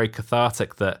felt very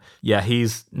cathartic that,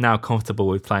 he's now comfortable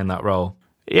with playing that role.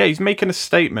 Yeah, he's making a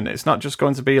statement. It's not just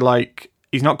going to be like,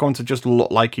 he's not going to just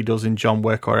look like he does in John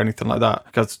Wick or anything like that.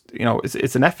 Because,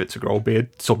 it's an effort to grow a beard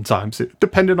sometimes,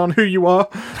 depending on who you are.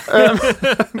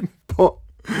 But,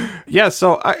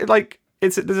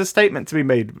 so there's a statement to be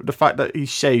made. The fact that he's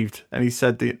shaved and he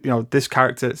said that, this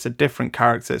character, it's a different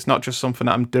character. It's not just something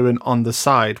that I'm doing on the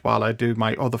side while I do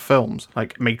my other films,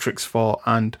 like Matrix 4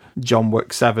 and John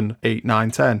Wick 7, 8,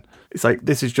 9, 10. It's like,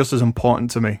 this is just as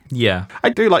important to me. Yeah. I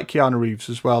do like Keanu Reeves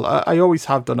as well. I always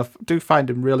have done. I do find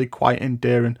him really quite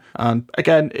endearing. And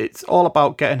again, it's all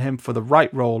about getting him for the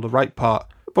right role, the right part.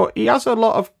 But he has a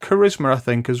lot of charisma, I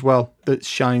think, as well, that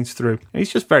shines through. And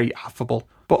he's just very affable.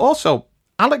 But also,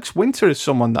 Alex Winter is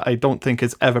someone that I don't think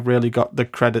has ever really got the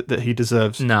credit that he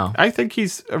deserves. No. I think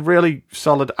he's a really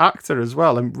solid actor as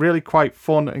well and really quite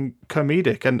fun and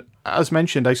comedic. And as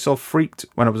mentioned, I saw Freaked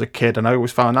when I was a kid and I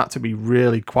always found that to be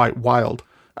really quite wild.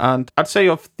 And I'd say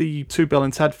of the two Bill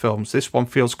and Ted films, this one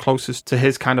feels closest to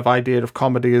his kind of idea of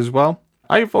comedy as well.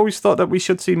 I've always thought that we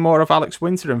should see more of Alex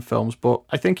Winter in films, but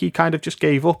I think he kind of just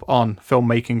gave up on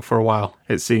filmmaking for a while,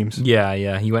 it seems.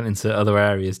 Yeah, he went into other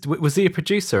areas. Was he a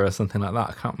producer or something like that?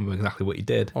 I can't remember exactly what he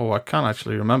did. Oh, I can't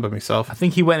actually remember myself. I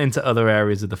think he went into other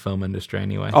areas of the film industry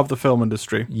anyway. Of the film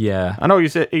industry? Yeah. I know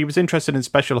he was interested in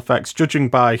special effects, judging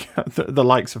by the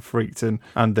likes of Freaked and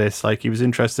this. Like, he was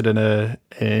interested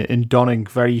in donning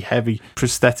very heavy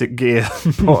prosthetic gear,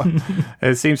 but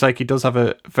it seems like he does have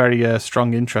a very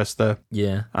strong interest there.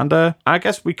 Yeah. And I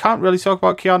guess we can't really talk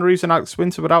about Keanu Reeves and Alex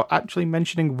Winter without actually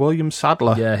mentioning William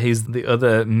Sadler. Yeah, he's the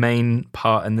other main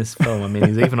part in this film. I mean,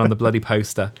 he's even on the bloody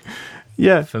poster.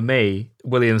 Yeah. For me,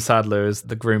 William Sadler as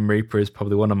the Grim Reaper is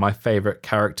probably one of my favourite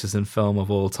characters in film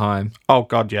of all time. Oh,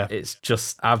 God, yeah. It's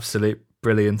just absolute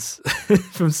brilliance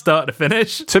from start to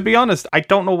finish. To be honest, I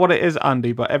don't know what it is,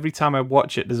 Andy, but every time I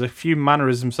watch it, there's a few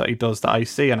mannerisms that he does that I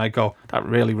see and I go, that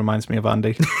really reminds me of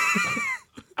Andy.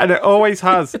 And it always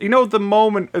has. You know, the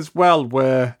moment as well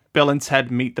where Bill and Ted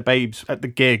meet the babes at the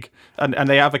gig and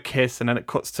they have a kiss and then it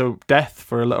cuts to death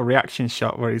for a little reaction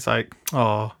shot where he's like,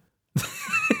 oh.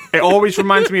 It always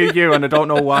reminds me of you and I don't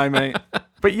know why, mate.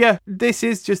 But yeah, this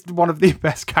is just one of the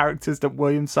best characters that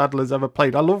William Sadler's ever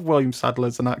played. I love William Sadler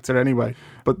as an actor anyway,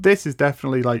 but this is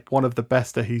definitely like one of the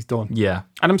best that he's done. Yeah.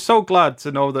 And I'm so glad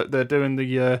to know that they're doing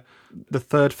the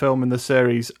third film in the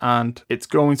series and it's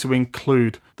going to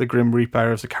include the Grim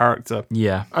Reaper as a character.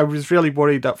 Yeah. I was really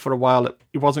worried that for a while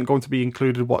he wasn't going to be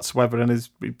included whatsoever and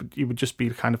he would just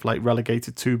be kind of like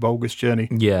relegated to Bogus Journey.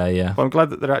 Yeah, yeah. But I'm glad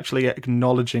that they're actually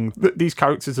acknowledging that these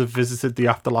characters have visited the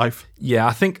afterlife. Yeah,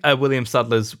 I think William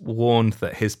Sadler's warned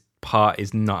that his part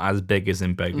is not as big as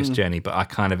in Bogus Journey, but I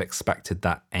kind of expected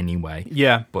that anyway.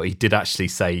 Yeah. But he did actually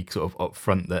say sort of up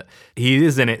front that he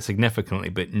is in it significantly,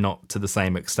 but not to the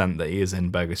same extent that he is in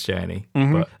Bogus Journey.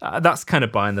 But that's kind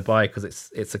of by and the by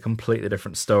because it's a completely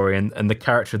different story, and the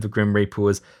character of the Grim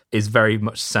Reaper is very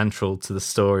much central to the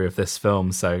story of this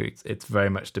film, so it's very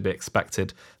much to be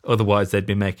expected. Otherwise, they'd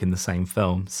be making the same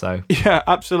film. So yeah,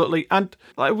 absolutely. And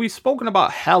like we've spoken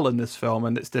about hell in this film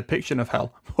and its depiction of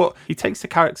hell, but he takes the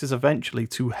characters eventually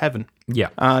to heaven. Yeah.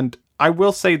 And I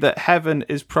will say that heaven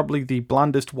is probably the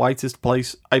blandest, whitest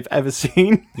place I've ever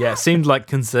seen. Yeah, it seemed like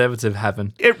conservative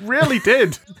heaven. It really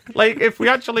did. Like, if we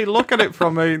actually look at it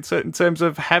from in terms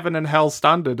of heaven and hell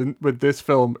standard with this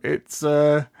film, it's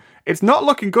not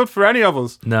looking good for any of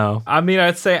us. No. I mean,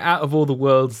 I'd say out of all the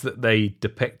worlds that they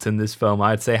depict in this film,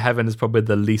 I'd say heaven is probably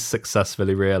the least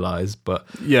successfully realised, but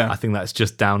yeah. I think that's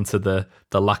just down to the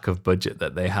lack of budget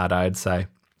that they had, I'd say.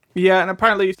 Yeah, and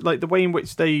apparently, like, the way in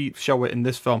which they show it in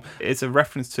this film, it's a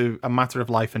reference to a matter of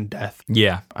life and death.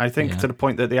 Yeah. I think to the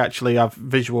point that they actually have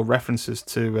visual references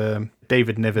to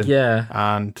David Niven. Yeah.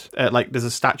 And, like, there's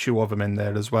a statue of him in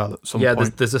there as well at some point. Yeah,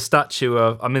 there's a statue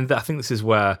of... I mean, I think this is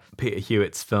where Peter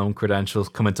Hewitt's film credentials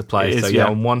come into play. It is, so, yeah,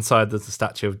 on one side, there's a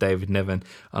statue of David Niven,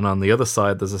 and on the other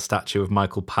side, there's a statue of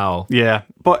Michael Powell. Yeah,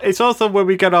 but it's also where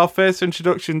we get our first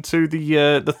introduction to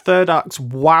the third act's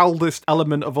wildest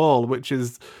element of all, which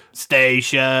is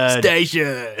Station.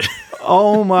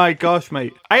 Oh my gosh,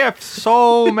 mate. I have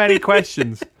so many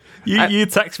questions. You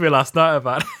texted me last night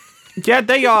about it. Yeah,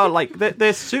 they are like,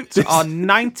 their suits are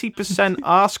 90%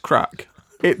 arse crack.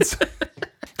 It's...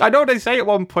 I know they say at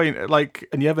one point, like,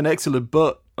 and you have an excellent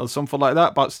butt or something like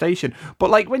that about Station.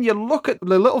 But, like, when you look at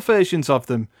the little versions of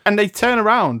them and they turn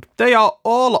around, they are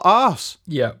all arse.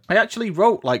 Yeah. I actually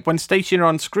wrote, like, when Station are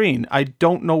on screen, I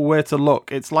don't know where to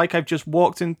look. It's like I've just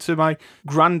walked into my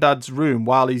granddad's room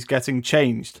while he's getting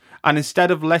changed. And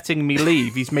instead of letting me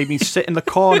leave, he's made me sit in the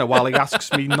corner while he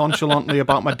asks me nonchalantly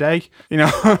about my day. You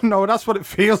know, no, that's what it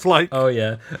feels like. Oh,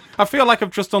 yeah. I feel like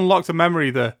I've just unlocked a memory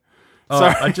there. Oh,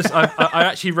 Sorry. I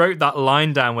actually wrote that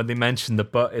line down when they mentioned the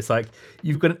butt. It's like,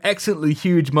 you've got an excellently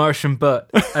huge Martian butt.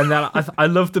 And then I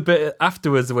love the bit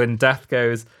afterwards when Death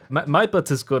goes, my butt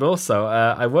is good also.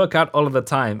 I work out all of the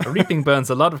time. Reaping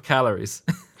burns a lot of calories.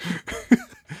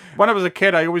 When I was a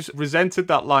kid, I always resented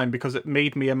that line because it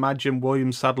made me imagine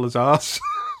William Sadler's arse.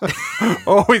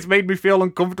 Always made me feel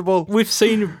uncomfortable. We've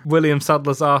seen William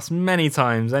Sadler's arse many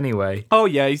times anyway. Oh,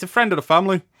 yeah, he's a friend of the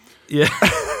family. Yeah.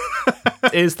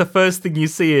 It's the first thing you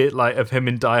see like of him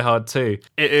in Die Hard 2.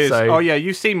 It is. So, oh, yeah,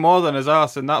 you see more than his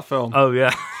arse in that film. Oh,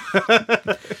 yeah.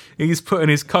 He's putting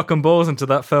his cock and balls into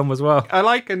that film as well. I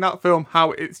like in that film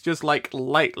how it's just like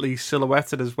lightly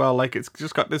silhouetted as well. Like it's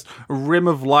just got this rim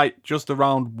of light just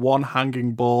around one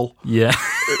hanging ball. Yeah.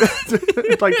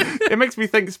 Like it makes me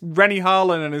think Rennie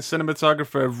Harlan and his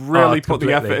cinematographer have really put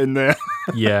the effort in there.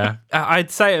 Yeah.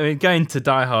 I'd say, I mean, going to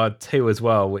Die Hard 2 as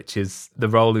well, which is the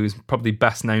role he was probably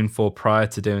best known for prior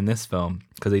to doing this film,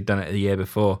 because he'd done it the year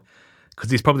before. Because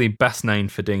he's probably best known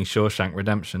for doing Shawshank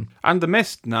Redemption. And The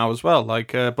Mist now as well.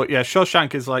 Like, but yeah,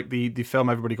 Shawshank is like the film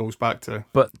everybody goes back to.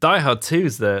 But Die Hard 2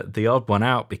 is the odd one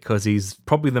out because he's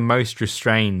probably the most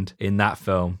restrained in that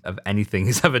film of anything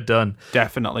he's ever done.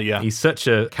 Definitely, yeah. He's such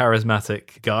a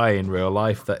charismatic guy in real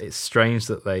life that it's strange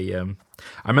that they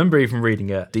I remember even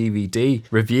reading a DVD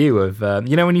review of,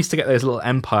 you know, when you used to get those little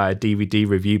Empire DVD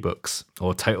review books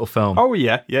or Total Film. Oh,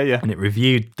 yeah. And it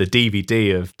reviewed the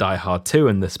DVD of Die Hard 2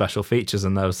 and the special features,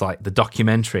 and there was like the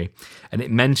documentary. And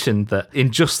it mentioned that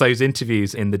in just those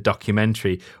interviews in the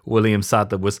documentary, William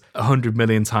Sadler was 100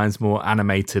 million times more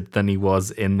animated than he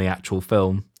was in the actual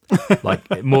film.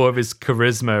 Like more of his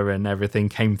charisma and everything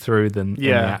came through than in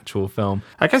the actual film.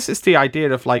 I guess it's the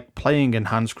idea of like playing in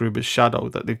Hans Gruber's shadow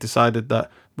that they've decided that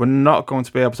we're not going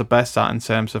to be able to best that in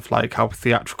terms of like how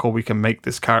theatrical we can make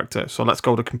this character. So let's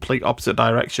go the complete opposite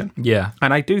direction. Yeah.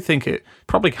 And I do think it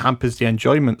probably hampers the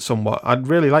enjoyment somewhat. I'd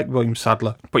really like William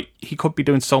Sadler, but he could be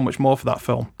doing so much more for that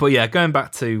film. But yeah, going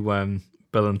back to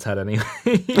Bill and Ted anyway.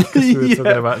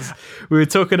 we were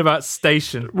talking about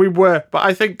Station. We were, but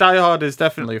I think Die Hard is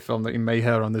definitely a film that you may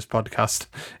hear on this podcast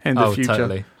in the future.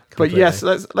 Totally. But yes,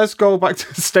 let's go back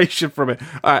to Station from it.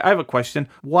 I have a question.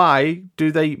 Why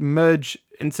do they merge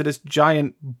into this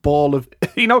giant ball of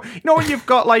you know when you've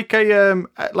got like a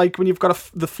like when you've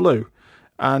got the flu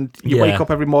and you wake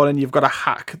up every morning, you've got to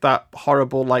hack that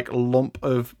horrible like lump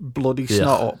of bloody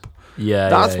snot up. Yeah,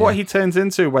 that's what he turns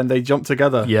into when they jump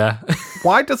together. Yeah.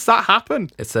 Why does that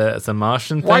happen? It's a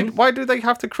Martian thing. Why do they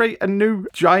have to create a new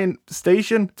giant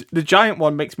station? The giant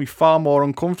one makes me far more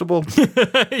uncomfortable.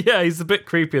 Yeah, he's a bit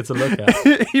creepier to look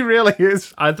at. He really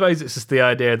is. I suppose it's just the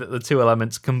idea that the two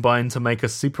elements combine to make a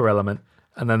super element,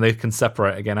 and then they can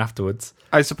separate again afterwards.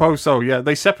 I suppose so, yeah.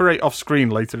 They separate off screen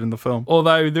later in the film.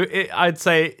 Although I'd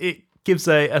say it gives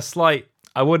a slight,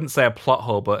 I wouldn't say a plot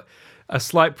hole, but a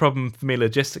slight problem for me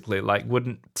logistically. Like,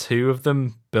 wouldn't two of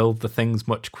them build the things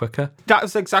much quicker?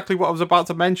 That's exactly what I was about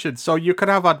to mention. So you could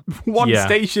have one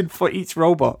station for each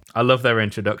robot. I love their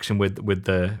introduction with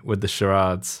the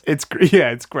charades. It's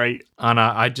great. And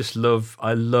I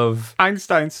love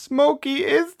Einstein. Smokey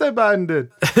is the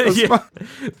bandit. Yeah.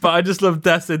 But I just love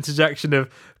Death's interjection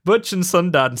of Butch and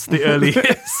Sundance, the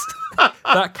earliest.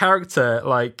 That character,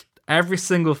 like, every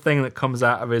single thing that comes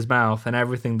out of his mouth and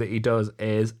everything that he does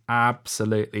is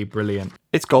absolutely brilliant.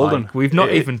 It's golden. Like, we've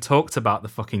not even talked about the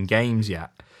fucking games yet,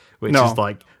 which is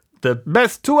like the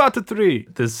best 2 out of 3.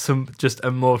 There's some just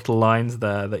immortal lines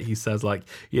there that he says, like,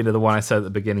 you know, the one I said at the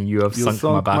beginning, you have sunk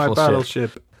my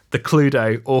battleship. The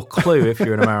Cluedo, or Clue if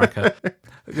you're in America.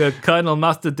 Colonel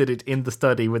Master did it in the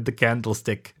study with the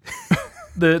candlestick.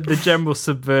 The general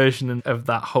subversion of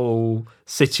that whole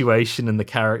situation and the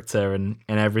character and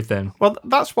everything. Well,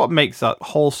 that's what makes that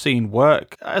whole scene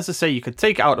work. As I say, you could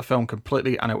take it out of the film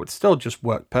completely and it would still just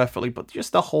work perfectly, but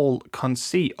just the whole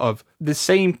conceit of the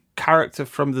same character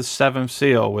from the Seventh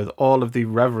Seal with all of the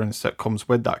reverence that comes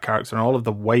with that character and all of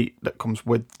the weight that comes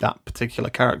with that particular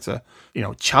character, you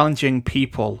know, challenging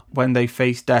people when they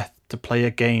face death to play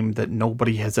a game that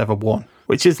nobody has ever won,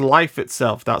 which is life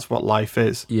itself. That's what life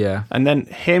is. Yeah. And then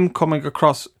him coming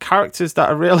across characters that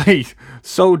are really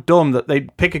so dumb that they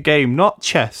pick a game, not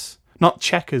chess, not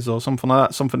checkers or something like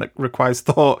that, something that requires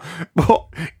thought, but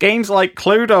games like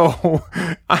Cluedo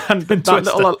and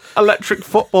that little electric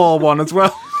football one as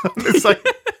well. It's like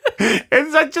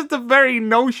just the very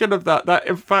notion of that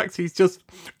in fact he's just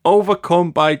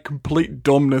overcome by complete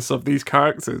dumbness of these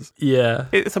characters. Yeah.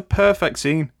 It's a perfect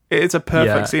scene. It is a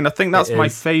perfect scene. I think that's my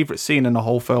favourite scene in the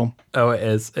whole film. Oh, it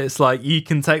is. It's like you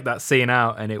can take that scene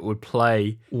out and it would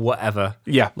play whatever.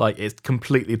 Yeah. Like, it's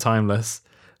completely timeless.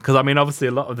 Because, I mean, obviously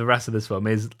a lot of the rest of this film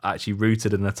is actually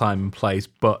rooted in a time and place,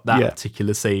 but that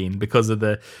particular scene, because of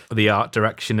the art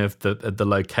direction of the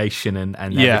location and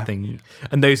everything,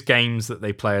 and those games that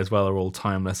they play as well are all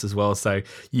timeless as well, so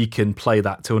you can play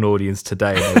that to an audience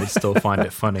today and they would still find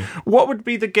it funny. What would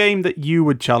be the game that you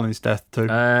would challenge death to?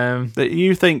 That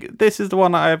you think, this is the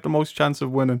one that I have the most chance of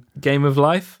winning? Game of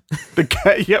Life?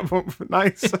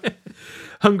 Nice.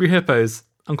 Hungry Hippos.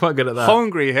 I'm quite good at that.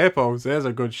 Hungry Hippos, there's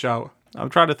a good shout. I'm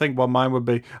trying to think what mine would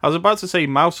be. I was about to say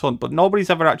Mouse Hunt, but nobody's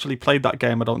ever actually played that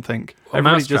game, I don't think.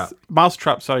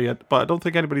 Mousetrap, sorry, but I don't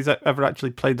think anybody's ever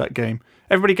actually played that game.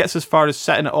 Everybody gets as far as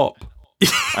setting it up,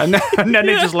 and then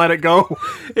they just let it go.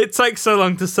 It takes so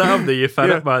long to set up that you're fed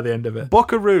up by the end of it.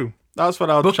 Buckaroo. That's what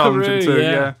I'll challenge him to,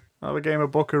 yeah. Have a game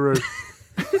of Buckaroo.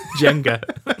 Jenga.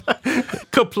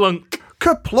 Kaplunk.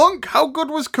 Kaplunk? How good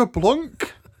was Kaplunk?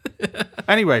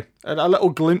 Anyway, a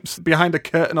little glimpse behind the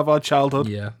curtain of our childhood.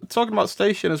 Yeah. Talking about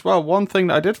Station as well, one thing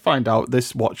that I did find out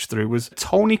this watch through was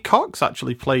Tony Cox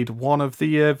actually played one of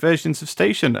the versions of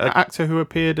Station, an actor who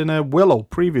appeared in Willow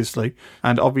previously,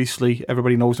 and obviously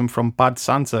everybody knows him from Bad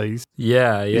Santa. He's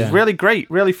really great,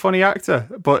 really funny actor,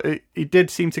 but he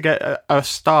did seem to get a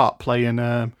start playing,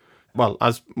 well,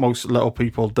 as most little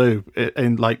people do,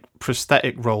 in like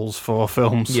prosthetic roles for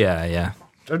films. Yeah.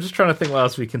 I'm just trying to think what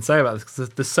else we can say about this, because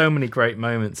there's so many great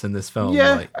moments in this film.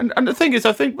 Yeah, and the thing is,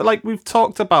 I think, like, we've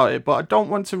talked about it, but I don't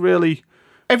want to really...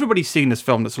 Everybody's seen this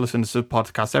film that's listening to the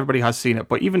podcast. Everybody has seen it.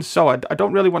 But even so, I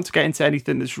don't really want to get into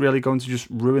anything that's really going to just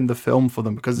ruin the film for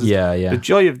them, because the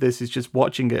joy of this is just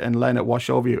watching it and letting it wash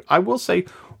over you. I will say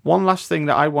one last thing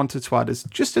that I wanted to add is,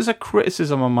 just as a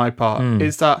criticism on my part,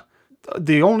 is that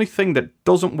the only thing that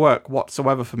doesn't work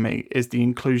whatsoever for me is the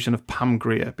inclusion of Pam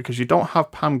Grier, because you don't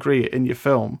have Pam Grier in your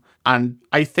film. And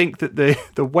I think that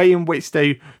the way in which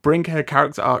they bring her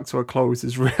character arc to a close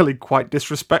is really quite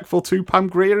disrespectful to Pam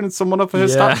Grier and someone of her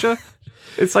stature.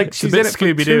 It's like, she's a bit in it for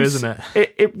Scooby-Doo, isn't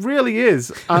it? It really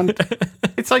is. And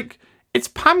it's like, it's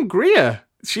Pam Grier.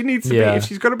 She needs to be, if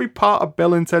she's going to be part of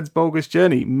Bill and Ted's Bogus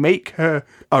Journey, make her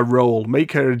a role,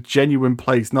 make her a genuine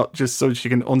place, not just so she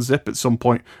can unzip at some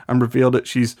point and reveal that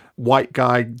she's white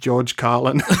guy George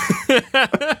Carlin.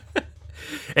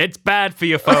 It's bad for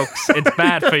you, folks. It's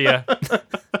bad for you.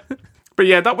 But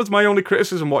yeah, that was my only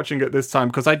criticism watching it this time,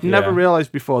 because I'd never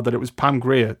realised before that it was Pam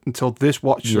Grier until this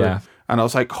watch through. And I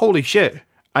was like, holy shit.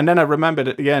 And then I remembered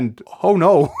at the end, oh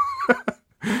no.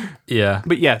 Yeah.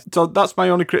 But yeah, so that's my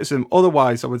only criticism.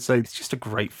 Otherwise, I would say it's just a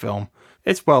great film.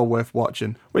 It's well worth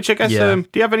watching. Which I guess, do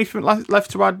you have anything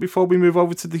left to add before we move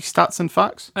over to the stats and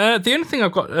facts? The only thing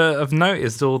I've got of note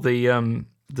is all the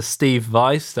Steve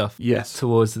Vai stuff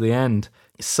towards the end.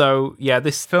 So, yeah,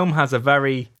 this film has a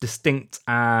very distinct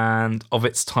and of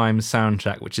its time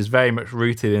soundtrack, which is very much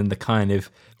rooted in the kind of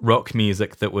rock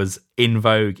music that was in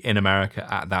vogue in America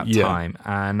at that time.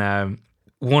 And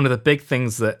one of the big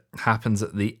things that happens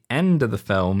at the end of the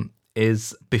film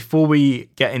is, before we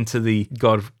get into the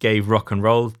God gave rock and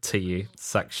roll to you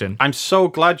section. I'm so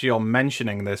glad you're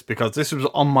mentioning this, because this was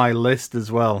on my list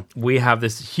as well. We have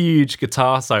this huge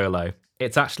guitar solo.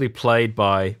 It's actually played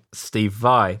by Steve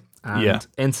Vai. And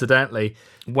incidentally,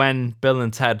 when Bill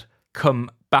and Ted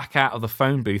come back out of the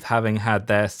phone booth, having had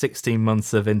their 16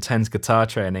 months of intense guitar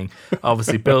training,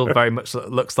 obviously Bill very much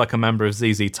looks like a member of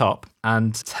ZZ Top,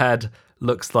 and Ted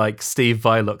looks like Steve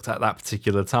Vai looked at that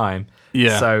particular time.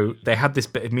 Yeah. So they had this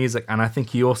bit of music, and I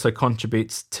think he also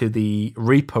contributes to the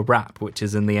Reaper rap, which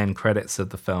is in the end credits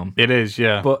of the film. It is,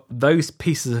 yeah. But those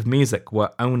pieces of music were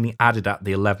only added at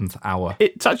the 11th hour.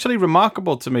 It's actually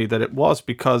remarkable to me that it was,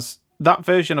 because that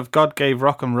version of God Gave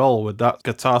Rock and Roll with that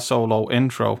guitar solo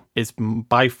intro is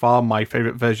by far my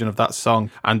favourite version of that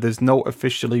song, and there's no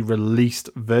officially released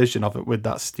version of it with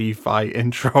that Steve Vai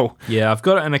intro. Yeah, I've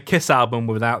got it in a Kiss album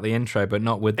without the intro, but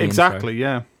not with the intro. Exactly,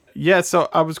 yeah. Yeah, so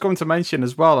I was going to mention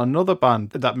as well another band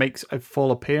that makes a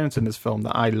full appearance in this film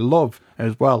that I love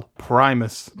as well,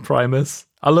 Primus.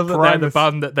 I love that they're the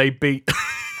band that they beat.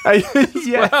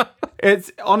 Yeah,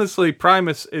 it's honestly,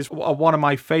 Primus is one of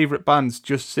my favourite bands,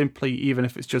 just simply, even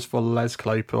if it's just for Les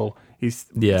Claypool. He's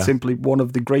simply one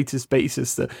of the greatest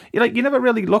bassists that, you never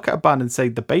really look at a band and say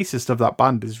the bassist of that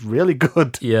band is really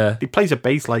good. Yeah. He plays a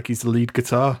bass like he's the lead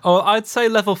guitar. Oh, I'd say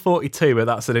Level 42, but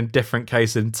that's an indifferent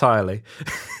case entirely.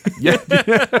 Yeah.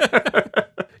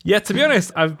 Yeah, to be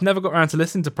honest, I've never got around to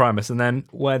listening to Primus, and then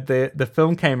when the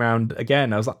film came around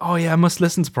again, I was like, oh yeah, I must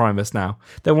listen to Primus now.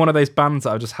 They're one of those bands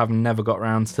that I just have never got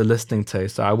around to listening to,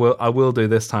 so I will do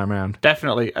this time around.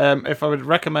 Definitely. If I would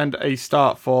recommend a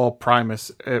start for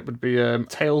Primus, it would be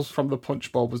Tales from the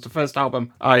Punch Bowl was the first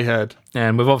album I heard.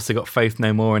 And we've obviously got Faith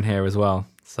No More in here as well.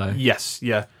 So yes,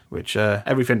 yeah, which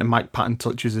everything that Mike Patton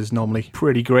touches is normally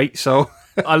pretty great, so...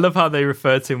 I love how they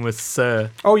refer to him as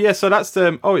Sir. Oh yeah, so that's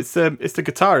it's the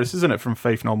guitarist, isn't it, from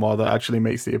Faith No More that actually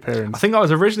makes the appearance? I think that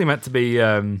was originally meant to be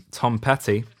Tom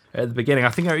Petty at the beginning. I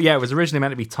think it was originally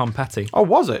meant to be Tom Petty. Oh,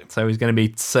 was it? So he's going to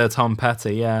be Sir Tom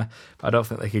Petty, yeah. But I don't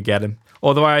think they could get him.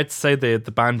 Although I'd say the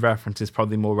band reference is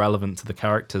probably more relevant to the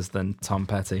characters than Tom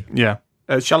Petty. Yeah.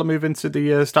 Shall I move into the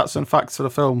stats and facts for the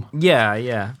film?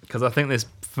 Yeah, because I think this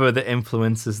further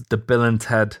influences the Bill and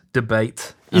Ted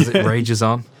debate as it rages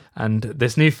on. And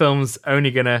this new film's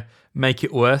only going to make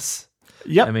it worse.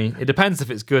 Yeah. I mean, it depends if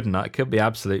it's good or not. It could be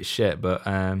absolute shit, but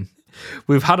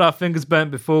we've had our fingers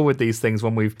burnt before with these things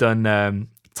when we've done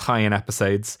tie-in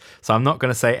episodes. So I'm not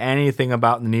going to say anything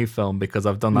about the new film because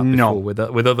I've done that before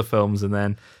with other films and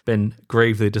then been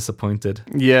gravely disappointed.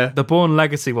 Yeah. The Bourne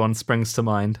Legacy one springs to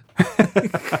mind.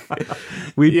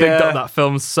 We picked up that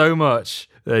film so much,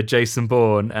 Jason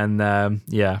Bourne, and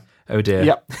oh dear.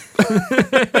 Yep.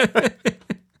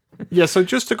 Yeah, so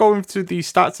just to go into the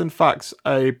stats and facts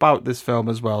about this film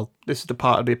as well, this is the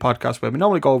part of the podcast where we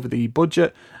normally go over the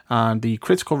budget and the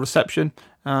critical reception,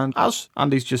 and as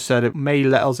Andy's just said, it may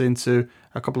let us into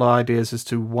a couple of ideas as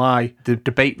to why the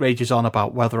debate rages on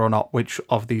about whether or not which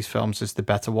of these films is the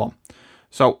better one.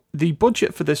 So the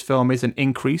budget for this film is an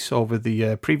increase over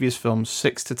the previous film's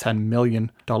 $6 to $10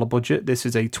 million budget. This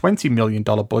is a $20 million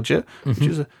budget, which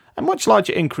is a much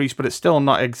larger increase, but it's still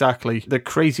not exactly the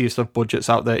craziest of budgets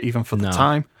out there, even for the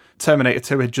time. Terminator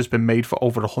 2 had just been made for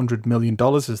over $100 million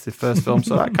as the first film,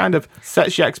 so that kind of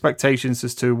sets your expectations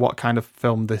as to what kind of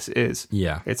film this is.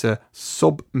 Yeah. It's a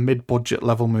sub-mid-budget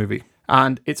level movie.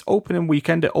 And its opening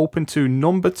weekend, it opened to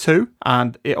number 2,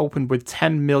 and it opened with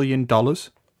 $10 million.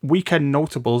 Weekend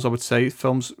notables, I would say,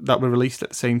 films that were released at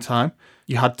the same time.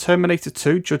 You had Terminator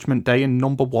 2, Judgment Day, in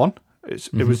number 1.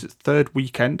 It was its third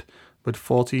weekend with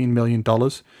 $14 million.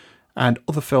 And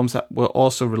other films that were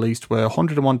also released were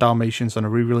 101 Dalmatians on a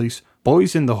re-release,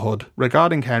 Boys in the Hood,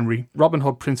 Regarding Henry, Robin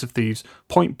Hood, Prince of Thieves,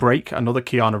 Point Break, another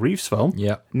Keanu Reeves film,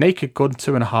 Naked Gun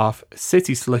 2.5,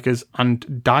 City Slickers,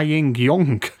 and Dying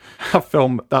Young, a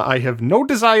film that I have no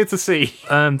desire to see.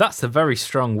 That's a very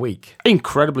strong week.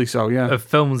 Incredibly so, yeah. Of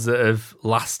films that have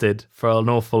lasted for an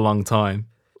awful long time.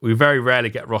 We very rarely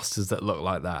get rosters that look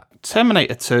like that.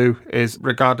 Terminator 2 is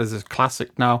regarded as a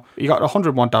classic now. You got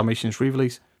 101 Dalmatians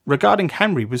re-release. Regarding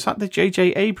Henry, was that the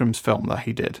J.J. Abrams film that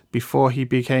he did before he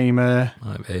became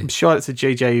I'm sure it's a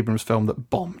J.J. Abrams film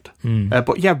that bombed.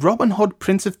 But yeah, Robin Hood,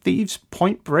 Prince of Thieves,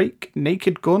 Point Break,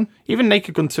 Naked Gun. Even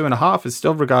Naked Gun 2.5 is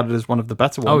still regarded as one of the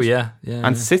better ones. Oh, yeah.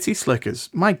 And City Slickers.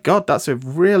 My God, that's a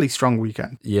really strong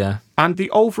weekend. Yeah. And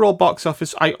the overall box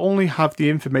office, I only have the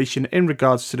information in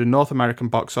regards to the North American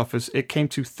box office. It came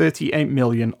to $38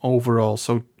 million overall,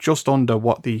 so just under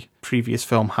what the previous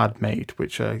film had made,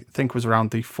 which I think was around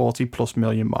the 40+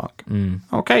 million mark.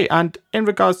 Okay, and in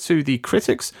regards to the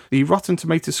critics, the Rotten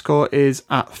Tomatoes score is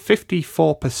at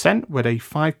 54% with a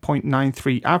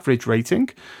 5.93 average rating.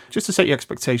 Just to set your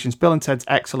expectations, Bill and Ted's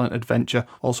Excellent Adventure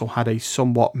also had a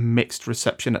somewhat mixed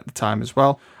reception at the time as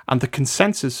well. And the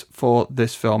consensus for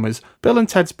this film is Bill and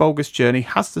Ted's Bogus Journey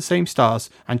has the same stars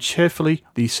and cheerfully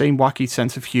the same wacky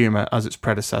sense of humour as its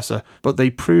predecessor, but they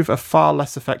prove a far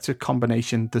less effective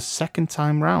combination the second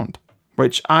time round,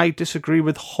 which I disagree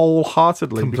with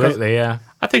wholeheartedly. Completely, yeah.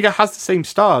 I think it has the same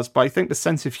stars, but I think the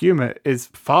sense of humour is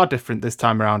far different this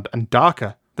time around and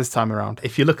darker this time around.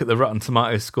 If you look at the Rotten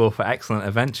Tomatoes score for Excellent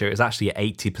Adventure, it's actually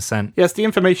 80%. Yes, the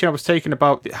information I was taking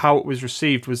about how it was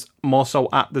received was more so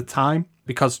at the time,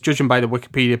 because judging by the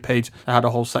Wikipedia page, I had a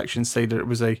whole section say that it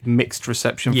was a mixed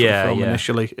reception for the film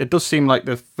initially. It does seem like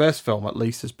the first film, at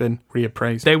least, has been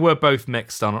reappraised. They were both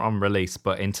mixed on release,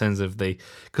 but in terms of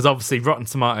because obviously Rotten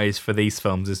Tomatoes for these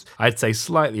films is, I'd say,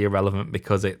 slightly irrelevant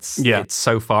because it's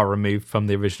so far removed from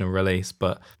the original release,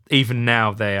 but even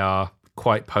now they are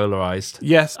quite polarized.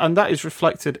 Yes, and that is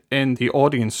reflected in the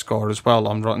audience score as well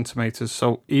on Rotten Tomatoes.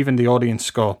 So even the audience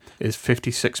score is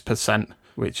 56%,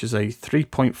 which is a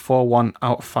 3.41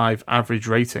 out of 5 average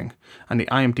rating, and the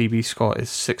IMDb score is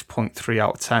 6.3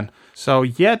 out of 10. So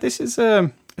yeah, this is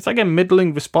it's like a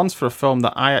middling response for a film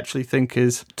that I actually think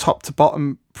is top to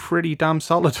bottom pretty damn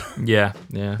solid. Yeah.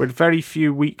 With very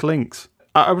few weak links.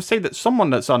 I would say that someone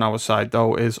that's on our side,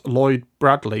 though, is Lloyd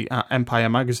Bradley at Empire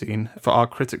Magazine for our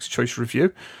Critics' Choice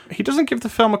review. He doesn't give the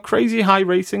film a crazy high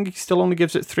rating, he still only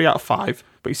gives it 3 out of 5,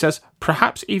 but he says,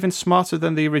 perhaps even smarter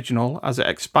than the original, as it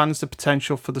expands the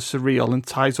potential for the surreal and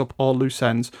ties up all loose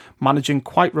ends, managing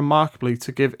quite remarkably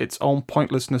to give its own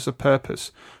pointlessness a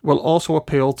purpose, will also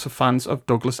appeal to fans of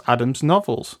Douglas Adams'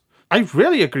 novels. I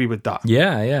really agree with that.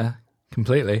 Yeah.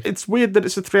 Completely. It's weird that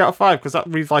it's a 3 out of 5 because that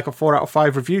reads like a 4 out of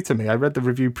 5 review to me. I read the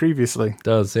review previously. It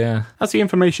does, yeah. That's the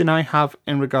information I have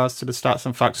in regards to the stats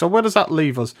and facts. So where does that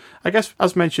leave us? I guess,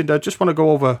 as mentioned, I just want to go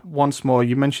over once more.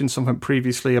 You mentioned something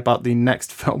previously about the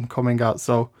next film coming out.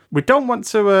 So we don't want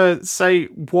to say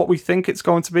what we think it's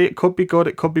going to be. It could be good,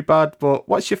 it could be bad. But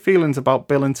what's your feelings about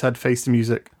Bill and Ted Face the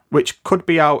Music, which could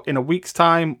be out in a week's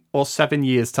time or 7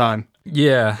 years' time?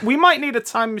 Yeah. We might need a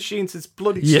time machine to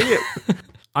bloody see it.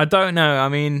 I don't know. I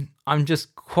mean, I'm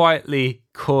just quietly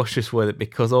cautious with it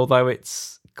because although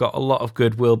it's got a lot of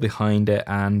goodwill behind it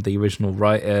and the original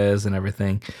writers and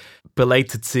everything,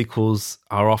 belated sequels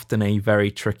are often a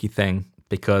very tricky thing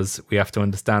because we have to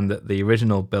understand that the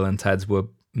original Bill and Ted's were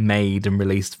made and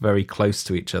released very close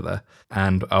to each other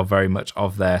and are very much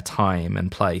of their time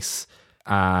and place.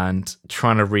 And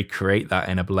trying to recreate that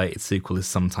in a belated sequel is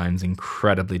sometimes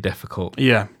incredibly difficult.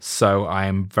 Yeah. So I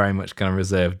am very much going to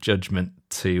reserve judgment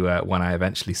to when I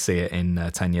eventually see it in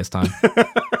 10 years' time.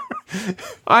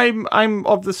 I'm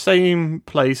of the same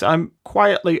place. I'm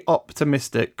quietly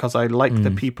optimistic because I like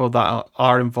the people that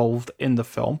are involved in the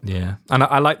film. Yeah. And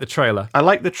I like the trailer. I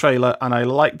like the trailer and I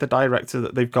like the director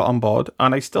that they've got on board.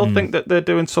 And I still think that they're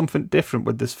doing something different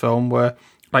with this film where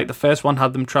Like the first one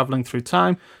had them traveling through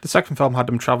time, the second film had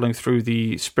them traveling through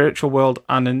the spiritual world,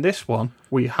 and in this one,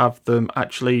 we have them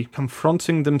actually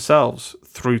confronting themselves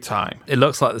through time. It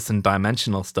looks like there's some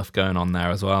dimensional stuff going on there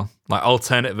as well. Like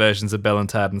alternate versions of Bill and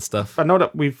Ted and stuff. I know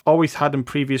that we've always had in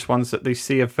previous ones that they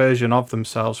see a version of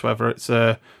themselves, whether it's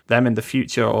them in the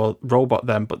future or robot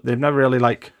them, but they've never really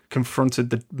like confronted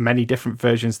the many different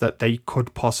versions that they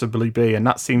could possibly be, and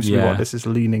that seems to be what this is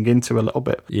leaning into a little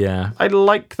bit. Yeah. I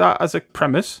like that as a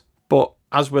premise, but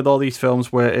as with all these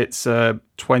films where it's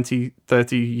 20,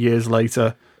 30 years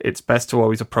later, it's best to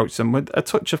always approach them with a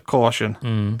touch of caution.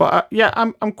 But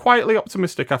I'm quietly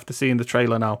optimistic after seeing the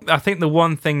trailer now. I think the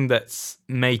one thing that's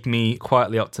made me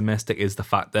quietly optimistic is the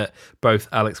fact that both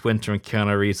Alex Winter and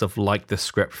Keanu Reeves have liked the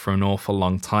script for an awful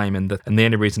long time, and the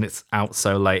only reason it's out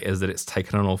so late is that it's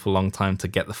taken an awful long time to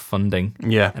get the funding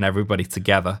and everybody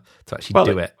together to actually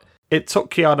do it. It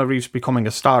took Keanu Reeves becoming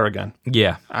a star again.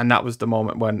 Yeah. And that was the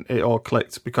moment when it all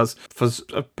clicked, because for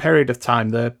a period of time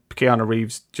there, Keanu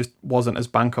Reeves just wasn't as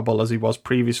bankable as he was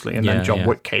previously, and then John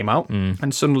Wick came out,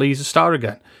 and suddenly he's a star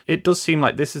again. It does seem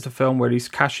like this is a film where he's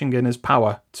cashing in his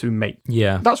power to make.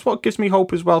 Yeah. That's what gives me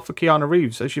hope as well for Keanu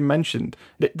Reeves, as you mentioned.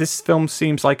 This film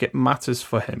seems like it matters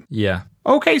for him. Yeah.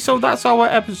 Okay, so that's our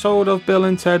episode of Bill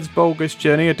and Ted's Bogus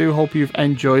Journey. I do hope you've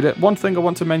enjoyed it. One thing I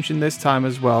want to mention this time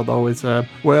as well, though, is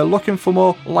we're looking for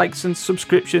more likes and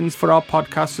subscriptions for our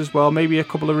podcast as well. Maybe a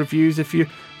couple of reviews if you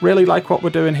really like what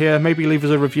we're doing here. Maybe leave us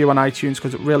a review on iTunes,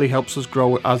 because it really helps us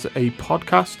grow as a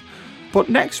podcast. But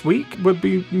next week, we'll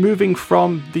be moving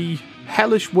from the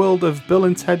hellish world of Bill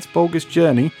and Ted's Bogus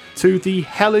Journey to the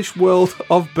hellish world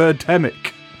of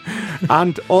Birdemic.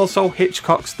 And also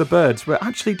Hitchcock's The Birds. We're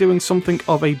actually doing something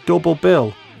of a double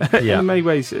bill in many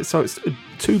ways. So it's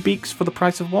 2 beaks for the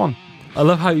price of 1. I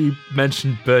love how you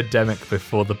mentioned Birdemic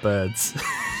before The Birds.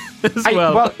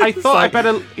 I thought I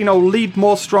better, lead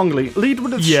more strongly. Lead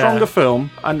with a stronger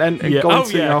film, and then go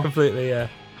into, completely, yeah.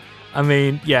 I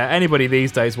mean, anybody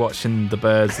these days watching The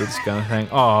Birds is going to think,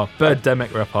 oh, Birdemic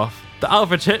ripoff. The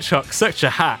Alfred Hitchcock, such a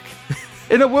hack.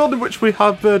 In a world in which we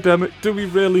have Birdemic, do we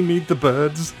really need the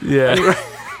birds? Yeah. Anyway.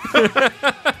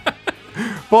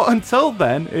 But until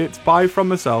then, it's bye from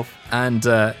myself. And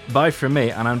bye from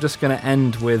me. And I'm just going to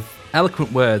end with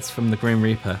eloquent words from the Grim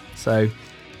Reaper. So,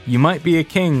 you might be a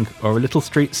king or a little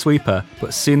street sweeper,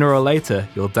 but sooner or later,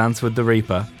 you'll dance with the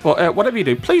Reaper. Well, whatever you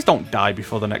do, please don't die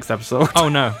before the next episode. Oh,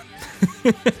 no.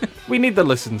 We need the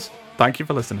listens. Thank you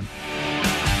for listening.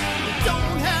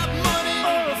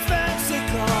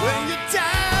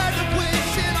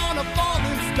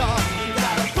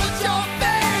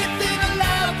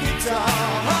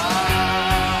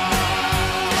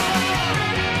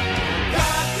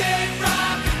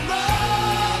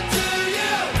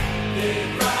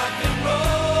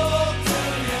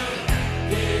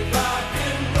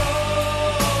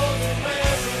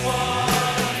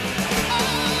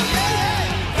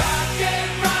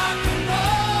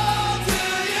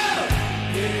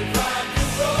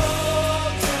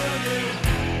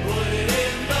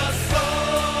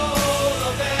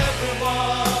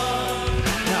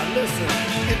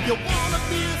 If you want